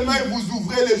envy. seulement vous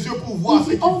ouvrez les yeux pour voir If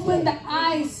ce you qu'ils font. open the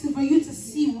eyes for you to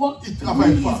see what Il ne travaille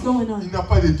really pas. is going on. Il n'a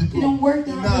pas de They diplôme. don't work,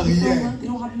 they Il don't n'a have a diploma, rien. they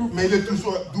don't have nothing. Mais il est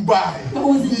toujours à Dubaï,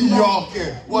 Always in New Dubai. York,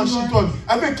 Washington.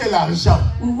 Avec quel argent?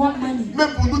 We want money.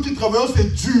 Même pour nous qui travaillons,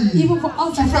 c'est dur. Even for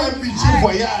us, Tu fais un budget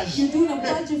voyage. you're doing a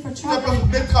Mais budget for cette travel. personne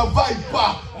ne travaille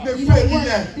pas, ne You fait don't work.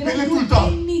 rien, They mais elle est don't tout le do temps.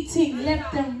 anything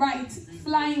left and right,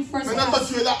 flying first Maintenant, toi, class.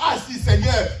 tu es là, ah si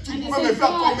Seigneur, tu And they pouvais say, me faire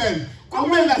God, comme elle. I Comme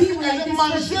wanna elle, be like elle est this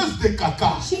mangeuse de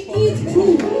caca. She eats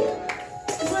poo.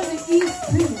 This one that eats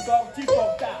poo. Sorti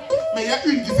comme ça. Mais il y a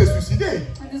une qui s'est suicidée.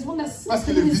 And there's one that's Parce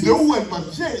que les vidéos où elle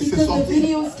mangeait, c'est because the sorti.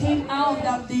 videos came out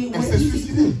that they Elle were s'est eating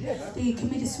suicidée. poo. They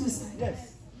committed suicide.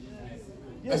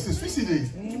 Elle s'est suicidée.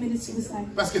 They committed suicide.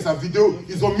 Parce que sa vidéo,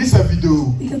 ils ont mis sa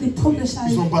vidéo. Because they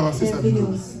publicized Ils ont balancé their sa vidéo.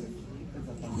 videos.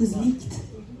 It was leaked.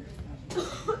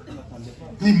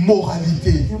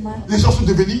 L'immoralité. Les gens sont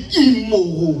devenus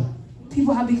immoraux.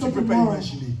 People have Tu ne become peux pas immoral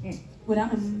imaginer. without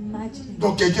imagining.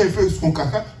 Donc quelqu'un fait son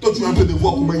caca, toi tu es en train de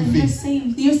voir comment il You're fait.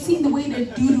 saying, you're seeing the way they're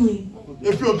doodling.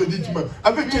 Et puis on te dit, tu m'as.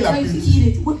 Avec And quel trying to appétit? eat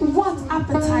it. With what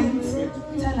appetite?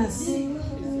 Tell us.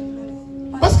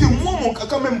 Parce que moi, mon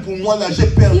caca, même pour moi, là, j'ai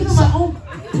perdu Even my ça. own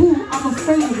poo, I'm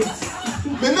afraid of it.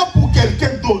 Maintenant, pour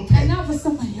quelqu'un d'autre, And now for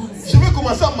somebody else. je vais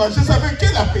commencer à manger ça avec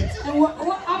quel appétit? And what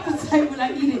appetite will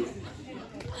I eat it?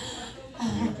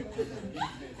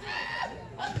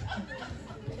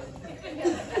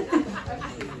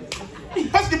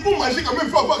 Parce que pour manger, quand même, il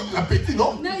faut avoir de l'appétit,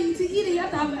 non? Now you to eat it, you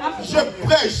have to have an appetite. Je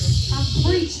prêche. I'm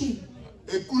preaching.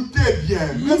 Écoutez bien,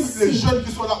 même les jeunes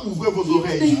qui sont là, ouvrez vos Even the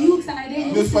oreilles. youth that are there,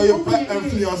 Ne listen, soyez open pas your ears.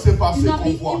 influencés par Do ce not qu'on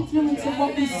be voit. influenced by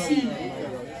what we see.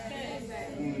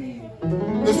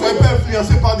 Ne soyez pas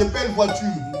influencés par des belles voitures.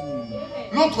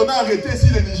 L'autre n'a arrêté ici,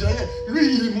 les Nigériens.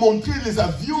 Lui, il montrait les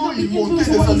avions, il montait,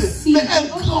 descendait. Mais un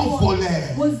grand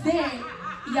voleur. Was there,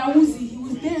 Yahoozy. He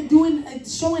was there doing,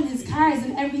 showing his cars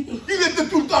and everything. Il était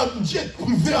tout le temps en jet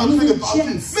privé en train de partir.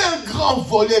 Mais un grand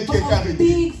voleur qui But est a arrêté.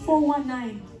 big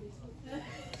 419.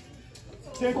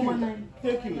 Thank you. 419.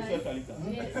 Thank you, Sir Kalika.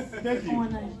 Thank you.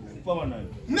 419. 419.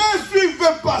 Ne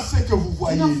suivez pas ce que vous Do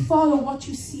voyez. not follow what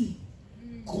you see.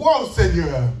 Crois au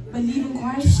Seigneur, Believe in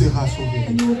tu Christ seras sauvé.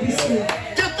 and you will be saved.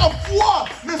 Que ta foi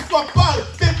ne soit pas,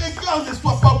 tes regards ne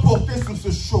soient pas portés sur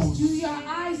ces choses. Do your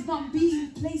eyes not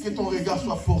be placed Que in ton these regard things.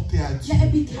 soit porté à Dieu. Let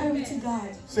it be carried to God.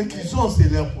 Ce qu'ils ont, c'est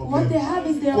leur What problème. they have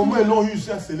is their Comment own. ils l'ont eu,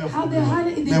 ça, c'est leur How they problème. had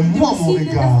it, they Mais moi, mon received it,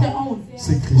 that's their regard, own.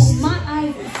 c'est But Christ. my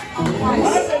eyes on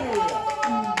Christ.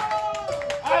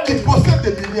 Ils possèdent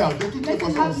des milliards. De toutes les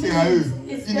façons, c'est à eux.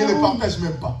 Ils ne les partagent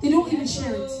même pas. They don't even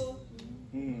share it.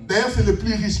 D'ailleurs, c'est les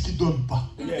plus riches qui ne donnent pas.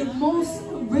 It's the most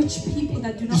rich people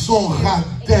that do not Ils sont share.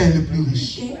 radins les plus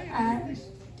riches.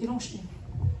 They don't share.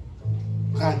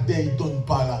 Radins, ils ne donnent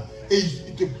pas là. Et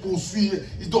ils te poursuivent.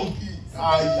 Ils donnent. There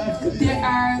are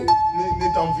Ne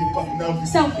t'envie pas. N'envie pas.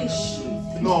 selfish.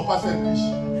 Non, pas selfish.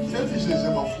 Selfish, je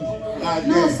m'en fous. No,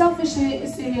 Radin. selfish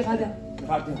c'est radin.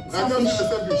 Radin. Radin, c'est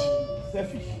selfish.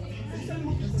 Selfish.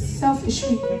 Selfish,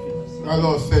 oui.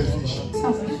 Alors, selfish.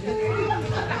 Selfish.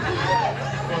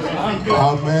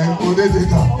 Amen. On est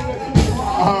dedans.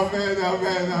 Amen,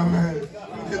 amen, amen.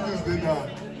 On est tous dedans.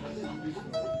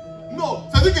 Non,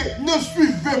 ça veut dire que ne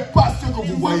suivez pas ce que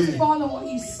vous Do voyez. not follow what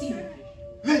you see.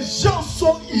 Les gens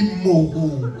sont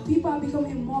immoraux. People have become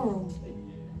immoral.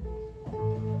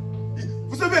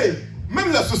 Vous savez,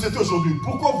 même la société aujourd'hui,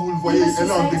 pourquoi vous le voyez, Even elle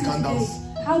est en society décadence.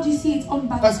 today, How do you see it's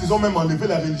unbalanced? Parce qu'ils ont même enlevé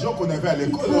la religion qu'on avait à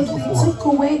l'école Because they autrefois. took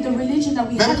away the religion that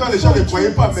we Même had quand les gens ne before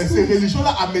croyaient pas, mais children ces in school.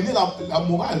 religions-là amenaient la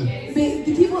morale.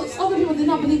 The people, other people did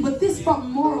not believe, but this brought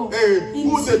moral. Et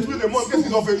pour détruire le monde, qu'est-ce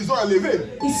qu'ils ont fait? Ils ont enlevé.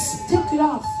 They took it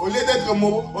off. Au lieu d'être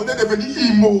moraux, on est devenus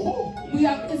immoraux. We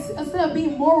are, instead of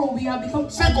being moral, we have become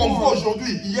Ce qu'on voit immoral.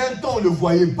 aujourd'hui, il y a un temps, on ne le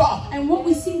voyait pas. And what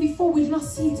we seen before, we do not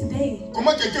see today.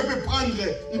 Comment quelqu'un peut prendre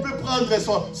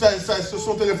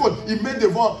son téléphone, il met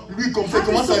devant lui comme ça, il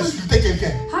commence à insulter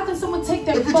quelqu'un. How can someone take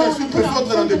their Et puis tu phone and insultes put it les on autres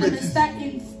dans front des of them and bêtises. start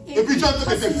Et puis tu es en train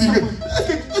de te cussing filmer. someone?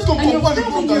 Est-ce qu'on And you're comprend le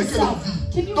monde filming dans lequel yourself.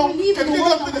 on Can vit? you Donc believe in quelqu'un the est en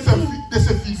world train that we de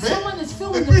se filmer. Someone is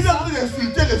filming Et puis il est en train themselves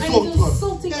d'insulter les and he's autres.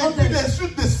 insulting Et puis il others.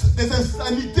 insulte des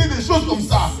insanités, des choses comme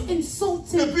ça.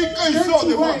 Insulting, Et puis quand il sort dirty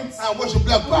devant, words. ah moi je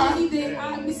blague pas.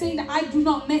 I'm saying that I do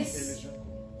not miss.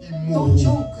 Immoral. Don't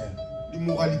joke.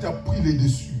 L'immoralité a pris les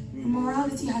dessus.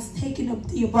 Morality has taken up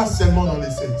the Pas above, seulement dans les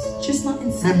sexes, just not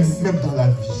in sex, même dans la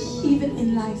vie. even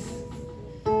in life.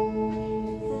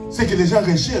 C'est que les gens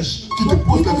recherchent. Tu te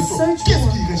poses la question,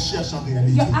 qu'est-ce qu'ils recherchent en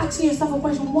réalité? You're asking yourself a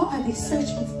question, what are they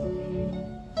searching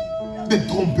for? Des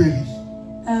tromperies.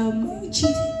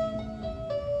 Cheating.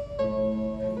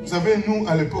 Vous savez, nous,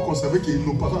 à l'époque, on savait que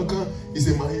nos parents, quand ils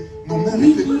s'est mariés, nos mères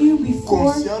We étaient knew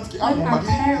before conscientes que when mon our mari,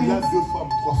 il a 2 parents, femmes,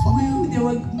 3 femmes. they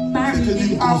were married, C'était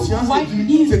d'une our conscience, wife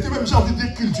knew. c'était même, j'ai envie de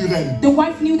dire, culturel. The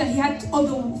wife knew that he had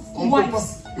other On peut pas. wives.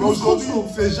 Mais aujourd'hui,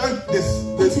 ces gens,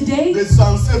 Today, des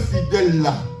censés fidèles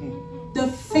là, the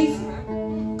faithful,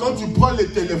 quand tu prends le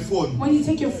téléphone, when you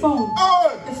take your phone,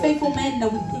 the faithful men that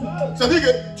we think. c'est-à-dire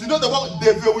que tu dois d'abord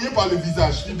déverrouiller par le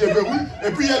visage. Tu déverrouilles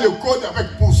et puis il y a le code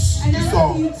avec pouce And qui then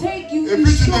sort. you take, you Et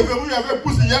puis tu show déverrouilles avec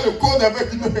pouce, il y a le code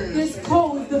avec une... this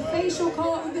code, the facial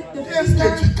code, the Qu'est-ce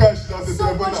que tu finger, caches dans ce so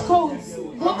much téléphone-là?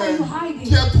 codes. What are you Amen. hiding?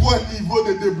 Il y a 3 niveaux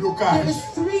de There déblocage. is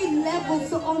 3 levels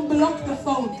to unblock the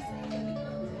phone.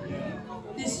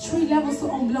 There's 3 levels to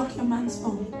unblock your man's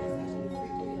phone.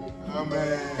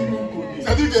 Amen.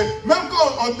 C'est-à-dire que même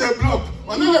quand on débloque,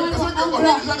 on a l'impression qu'on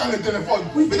est déjà dans le téléphone.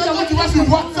 Mais là, quand tu vas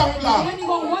sur WhatsApp là, When you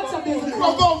go on WhatsApp, there's il a faut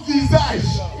code. encore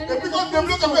visage. Et puis quand on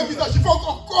débloque avec visage, il faut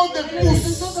encore code de And there's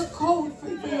pouce. another code for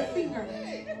your finger.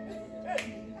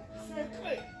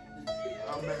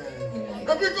 Amen.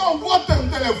 Et puis quand on voit ton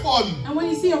téléphone, And when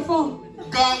you see your phone,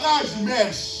 garage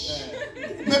merch.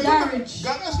 Mais garage.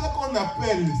 garage là qu'on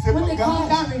appelle, c'est When pas they call garage.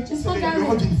 garage, it's C'est not le numéro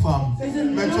garage. d'une femme. There's a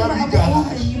Mais tu number as mis of a garage.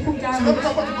 woman, you put C'est là garage.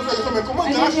 pourquoi tu poses la question, mais comment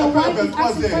And garage then your t'appelle à wife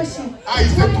asks the 23h? question. Ah, il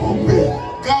s'est trompé.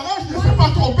 Garage ne s'est pas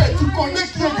trompé. Tu connais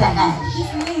qui est garage.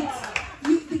 It's late.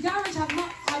 The garage have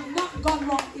not gone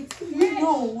wrong. It's, you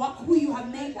know who you have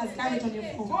made as garage on your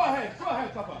phone. Go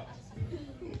ahead, Papa.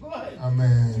 Go ahead.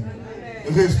 Amen.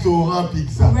 Restaurant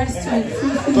pizza. Restaurant, free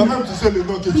food. Toi-même, tu sais le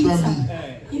nom que tu as mis. Pizza.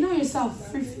 You know yourself,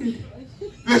 free food.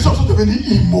 Les gens sont devenus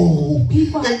immoraux.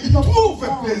 People Et ils trouvent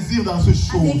plaisir dans ces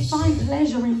And they choses. find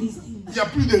pleasure in these things. Il n'y a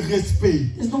plus de respect.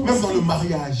 There's no Même dans le respect.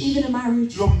 mariage. Even in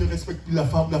marriage. L'homme ne respecte plus la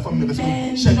femme ne respecte Men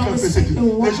plus. Chacun don't fait ce qu'il respect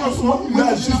veut. the Les gens wife. sont là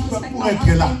Women juste don't respect pour the être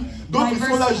là. husband. Donc ils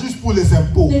sont là Vice juste pour les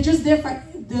impôts. They're just there for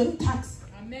the tax.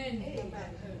 Amen.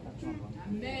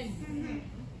 Amen.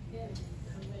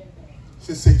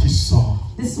 C'est ce qui sort.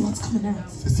 This is what's coming out.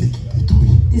 C'est ce qui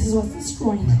détruit. This is what's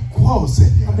destroying. Mais crois au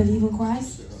Seigneur. I believe in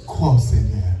Christ. Crois au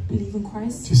Seigneur. Believe in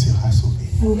Christ. Tu seras sauvé.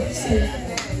 You will be saved.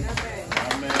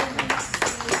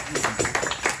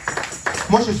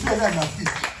 Moi, je suis allé en Afrique.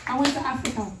 I went to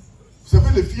Africa. Vous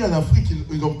savez, les filles en Afrique,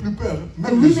 ils n'ont plus peur. The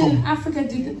Même les women hommes. in Africa,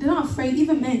 they're not afraid,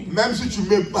 even men. Même si tu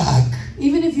mets bague.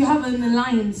 Even if you have an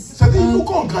alliance. Ça veut dire, nous,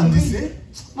 quand on grandissait,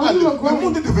 When we were le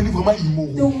monde est devenu vraiment The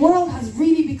immoral. world has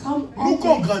really become Nous,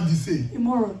 quand on grandissait,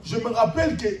 immoral. je me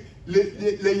rappelle que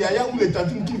les yaya ou les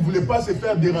tantines qui ne voulaient pas se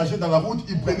faire déranger dans la route,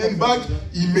 ils prenaient une bague,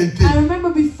 ils mettaient. I remember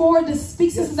before the big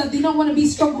sisters that did not want to be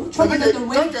troubled Ça veut on dire the que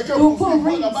way, quand quelqu'un they will put poursuit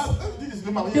rings. là-bas, c'est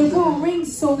le mariage. They will put rings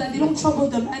so that they don't trouble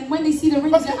them. And when they see the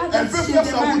rings, Parce they're qu'elle peut faire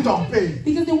sa route en married. paix.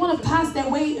 Because they want to pass their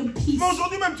way in peace. Mais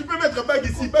aujourd'hui même, tu peux mettre bague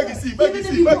ici, bague ici, bague Even if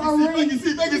ici, you bague put a ici, ring, bague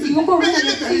ici, bague ici. you can put Mais a il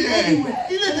ring est derrière. anywhere.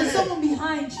 Il est There's derrière. someone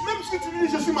behind. Même si tu dis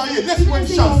je suis marié, laisse-moi une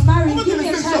Even if chance. you're married, Comment te give me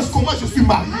a laisser une chance? chance. Comment je suis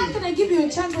marié? How can I give you a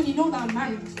chance when you know that I'm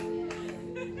married?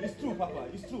 It's true, Papa.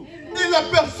 It's true. Et la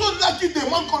personne là qui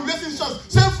demande qu'on lui laisse une chance,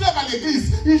 c'est un frère à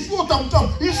l'église. Il joue au tam-tam,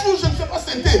 il joue, je ne sais pas,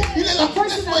 synthé. Il est là,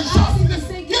 laisse-moi une chance.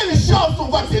 Quelle chance on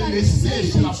va te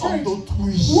laisser chez la femme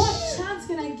d'autrui? What chance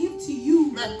can I give to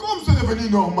you? Mais comme c'est devenu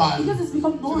normal, Because it's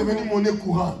become c'est devenu normal. monnaie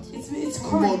courante. It's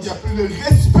Au monde, il current. n'y a plus le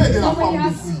respect de la Nobody femme has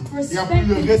d'autrui. Il n'y a respect. plus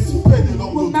le respect de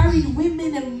l'homme We're d'autrui. married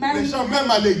women and Les married gens,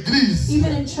 même à l'église, even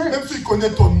in même church. s'il connaît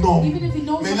ton nom, Even if he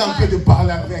knows mais your il est en train de mind.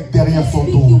 parler avec derrière ton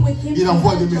dos. Speaking with him Il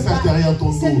envoie des behind your messages back. derrière ton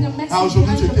dos. Sending a message Ah,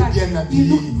 aujourd'hui, tu behind your étais back. bien You habillé.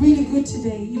 look really good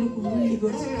today. You look really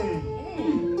good.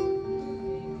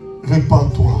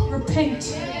 Répands-toi. Repent.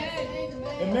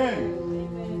 Amen.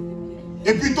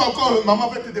 Et puis toi encore, maman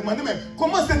va te demander, mais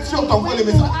comment cette soeur t'envoie les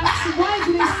When you messages? ask, why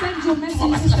do they send you Tu vas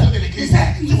pas se messages? faire de l'église, hein?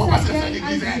 Tu vas pas se faire de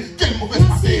l'église, hein? Quelle mauvaise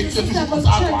passée, tu es toujours comme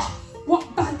ça, toi. What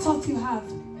bad talk you have?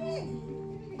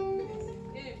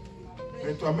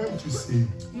 Mais toi-même, tu sais,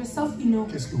 Yourself, you know.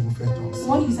 qu'est-ce que vous faites ensemble.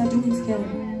 What you are doing together.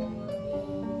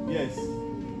 Yes.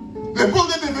 Le monde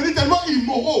est devenu tellement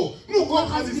immoraux. Nous, qu'on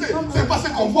tradisait, c'est pas ce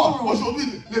qu'on voit. Aujourd'hui,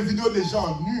 les vidéos des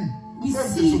gens nus,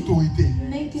 même des autorités,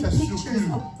 Naked ça pictures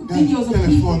circule of d'un videos of people,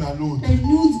 téléphone à l'autre. their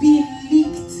nudes being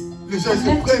leaked. Les gens se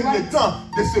prennent le temps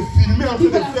de se filmer en train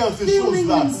People de are faire ces filming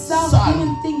choses-là themselves sales.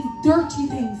 doing things, dirty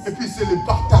things. Et puis c'est le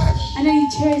partage. And then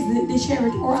they share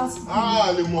it, or else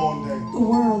Ah, le monde. the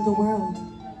world, the world,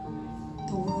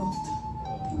 the world.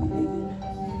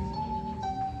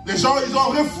 Les gens, ils ont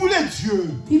refoulé Dieu.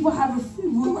 People have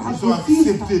Ils ont refused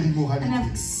accepté God l'immoralité. and have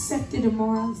accepted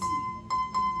immorality.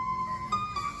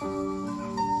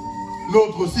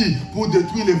 L'autre aussi, pour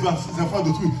détruire les enfants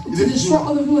de trucs. Il To est destroy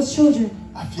toujours other people's children.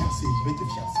 à fiancer, je vais te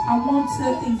fiancer. I want to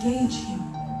engage you.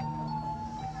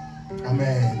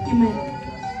 Amen. Amen.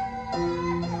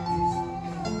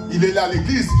 Il est là à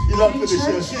l'église, il est en train de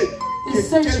chercher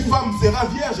quelle femme sera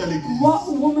vierge à l'église. What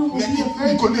woman will Mais be a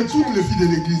il virgin connaît in toutes les church? filles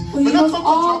de l'église. Well, you Maintenant, know quand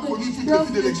all tu as the connu toutes les girls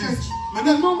filles de in the l'église, church.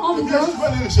 maintenant, You know all le the vierge, girls. tu vas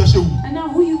aller le chercher où? And now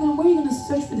where are you going to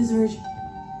search for this virgin?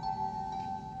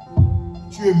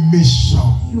 Tu es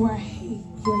méchant. You are hate.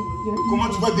 You're Comment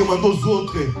evil. tu vas demander aux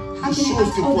autres How des can you choses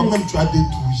ask que others? toi-même tu as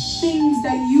détruites? Things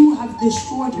that you have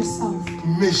destroyed yourself.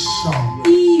 Méchant.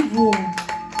 Evil.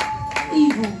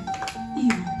 Evil. Evil. Il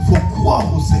faut croire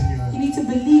au Seigneur. You need to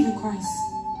believe in Christ.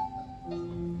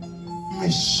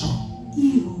 Méchant.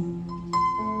 Evil.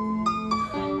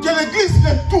 Que l'église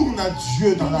retourne à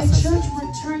Dieu dans la May the church sincérité.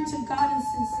 return to God in Que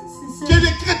sincerity.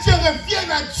 les chrétiens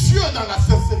reviennent à Dieu dans la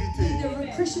sincérité. The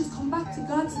Christians come back to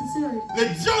God sincerely. Les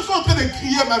dieux sont en train de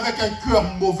crier mais avec un cœur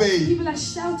mauvais. People are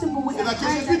shouting, but with C'est a là que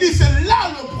heart Jésus dit, c'est là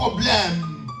le problème.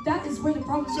 that is where the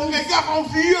problem Ce is. regard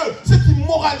envieux, cette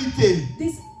immoralité,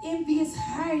 This envious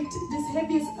heart, this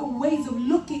heaviest ways of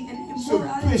looking and ce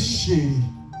immorality. péché.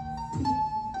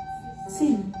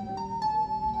 Sin.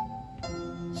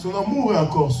 Son amour est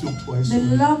encore sur toi et sur The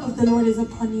nous. love of the Lord is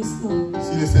upon you still.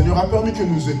 Si le Seigneur a permis que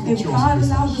nous If écoutions God ce allows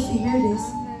message, us to hear this,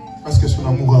 parce que son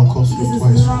amour est encore sur because toi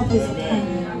et His sur love nous. is upon you.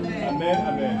 Amen.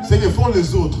 Amen. Ce que font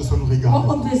les autres, ça nous regarde.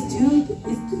 What others do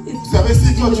is Vous savez,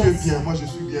 si toi tu es us. bien, moi je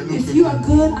suis bien, l'autre If est you bien. are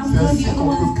good, I'm C'est good, ainsi the other qu'on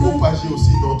one peut is good. propager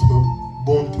aussi notre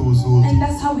bonté aux autres. And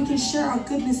that's how we can share our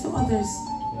goodness to others.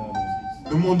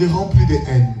 Le monde est rempli de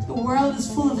haine, The world is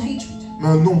full of hatred.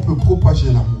 mais nous on peut propager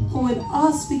l'amour. But with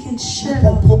us, we can share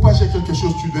Pour love. propager quelque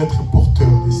chose, tu dois être porteur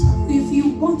de ça. If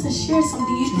you want to share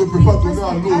something, Tu you ne can peux be pas the donner person à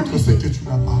that l'autre carries ce it. que tu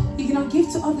n'as pas. You cannot give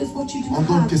to others what you do On not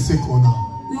donne que have. ce qu'on a.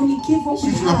 We only give what Si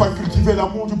we tu n'as pas have. cultivé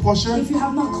l'amour du prochain, If you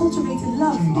have not cultivated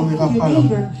love tu ne of donneras your pas l'amour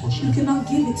neighbor, du prochain. you cannot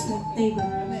give it to your neighbor.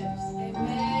 Amen.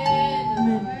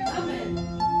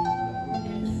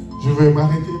 Je vais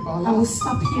m'arrêter par I là. will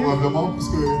stop here. Probablement parce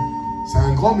que c'est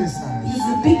un grand message, This is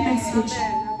a big message.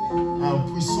 un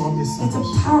puissant It's message. a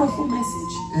powerful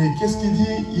message. Et qu'est-ce qu'il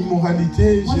dit?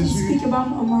 Immoralité, What he Jésus, speak about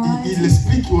il immorality,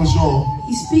 explique aux gens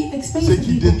explains ce to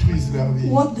qui people détruisent leur vie.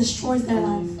 what destroys their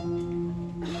life.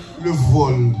 Le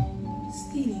vol,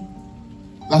 Stealing,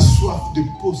 la soif de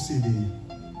posséder,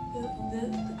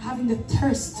 having the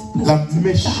thirst, la to have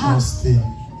méchanceté.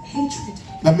 hatred.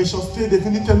 La méchanceté est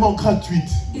devenue tellement gratuite.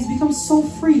 It's become so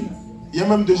free. Il y a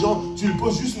même des gens, tu lui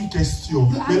poses juste une question, You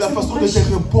mais la answer façon the de te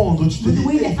question. répondre, tu te But dis, the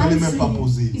way il they ne fallait même answer pas you,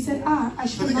 poser. he said, I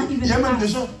should not Il even y a même des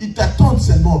ask. gens, ils t'attendent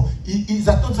seulement. Ils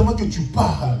attendent seulement que tu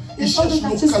parles. Ils There's others cherchent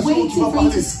that just l'occasion où waiting tu vas for you to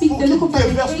parler speak. pour They qu'ils look for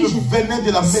déversent le occasion venin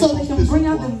de la so they méchanceté can sur bring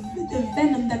out toi. the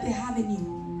venom that they have in you.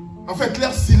 En fait,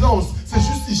 leur silence, c'est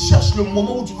juste qu'ils cherchent le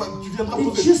moment où tu viendras They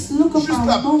poser just look juste for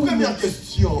la a moment. première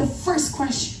question. The first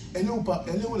question, Elle est où pas?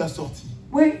 Elle est où la sortie?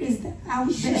 where is the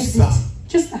Juste exit? ça.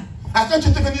 Just that. Quand tu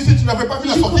étais venu ici, tu n'avais pas vu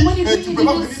la You sortie come when you et think tu you peux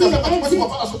pas don't venir see dans the un bâtiment, tu exit. vas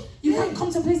pas la sortie. You can't come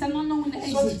to a place and not knowing the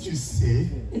Soit exit. tu sais,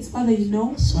 It's whether you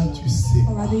know soit tu sais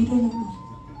or pas. rather you don't know.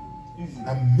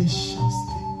 La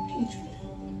méchanceté. Hatred.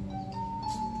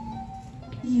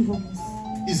 Evilness.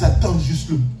 Ils attendent juste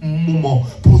le moment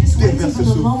pour Just waiting déverser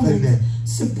for ce the moment venin.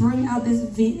 to bring out this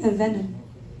venom.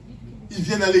 Ils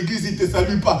viennent à l'église, ils ne te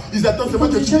saluent pas. Ils attendent They seulement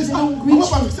come que to tu church, dises, they ah, don't comment greet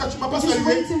pas you. fait ça, tu m'as pas They're just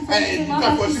salué. waiting for Eh, you to tu as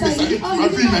aussi mes saluts, tu oh, m'as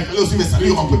vu, il m'a fait aussi mes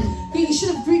saluts en premier. You should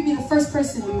have greeted me the first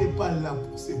person. On n'est pas là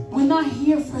pour ces We're not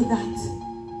here for that.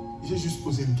 J'ai juste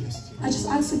posé une question. I just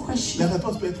asked a La question.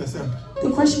 réponse peut être très simple.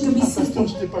 The question can be Pasteur, simple.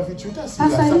 je t'ai pas vu, tu étais assis là.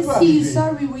 Pastor, I Ça peut didn't see you. arriver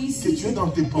Sorry, were you que tu es seated? dans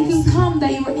tes It pensées. can come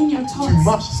that you were in your Tu thoughts.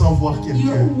 marches sans voir You're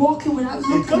quelqu'un. walking without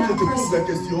Et looking quand at je a te pose la person.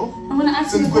 question, I'm going to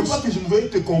ask ce you ne a veut pas question. que je ne veuille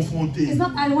te confronter. It's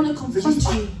not I want to C'est confront juste,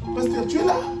 you. Pasteur, tu es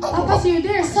là. Oh, Pastor, you're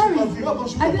there. Sorry. Je t'ai pas vu. Avant,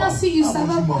 je I did not see you. Avant, Stand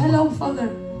up. maman. Hello, Father.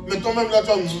 Mais toi-même là, tu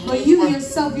as... But you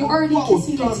yourself, you already Pourquoi can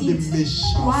see the autant de teeth.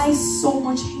 méchants Why so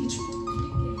much hatred?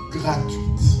 gratuites?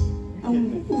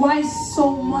 Why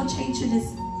so much hatred is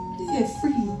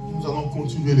free? Nous allons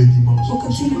continuer les dimanches. We'll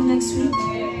continue next week.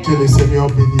 Que le Seigneur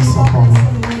bénisse sa parole.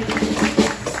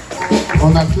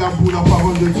 On acclame pour la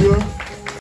parole de Dieu.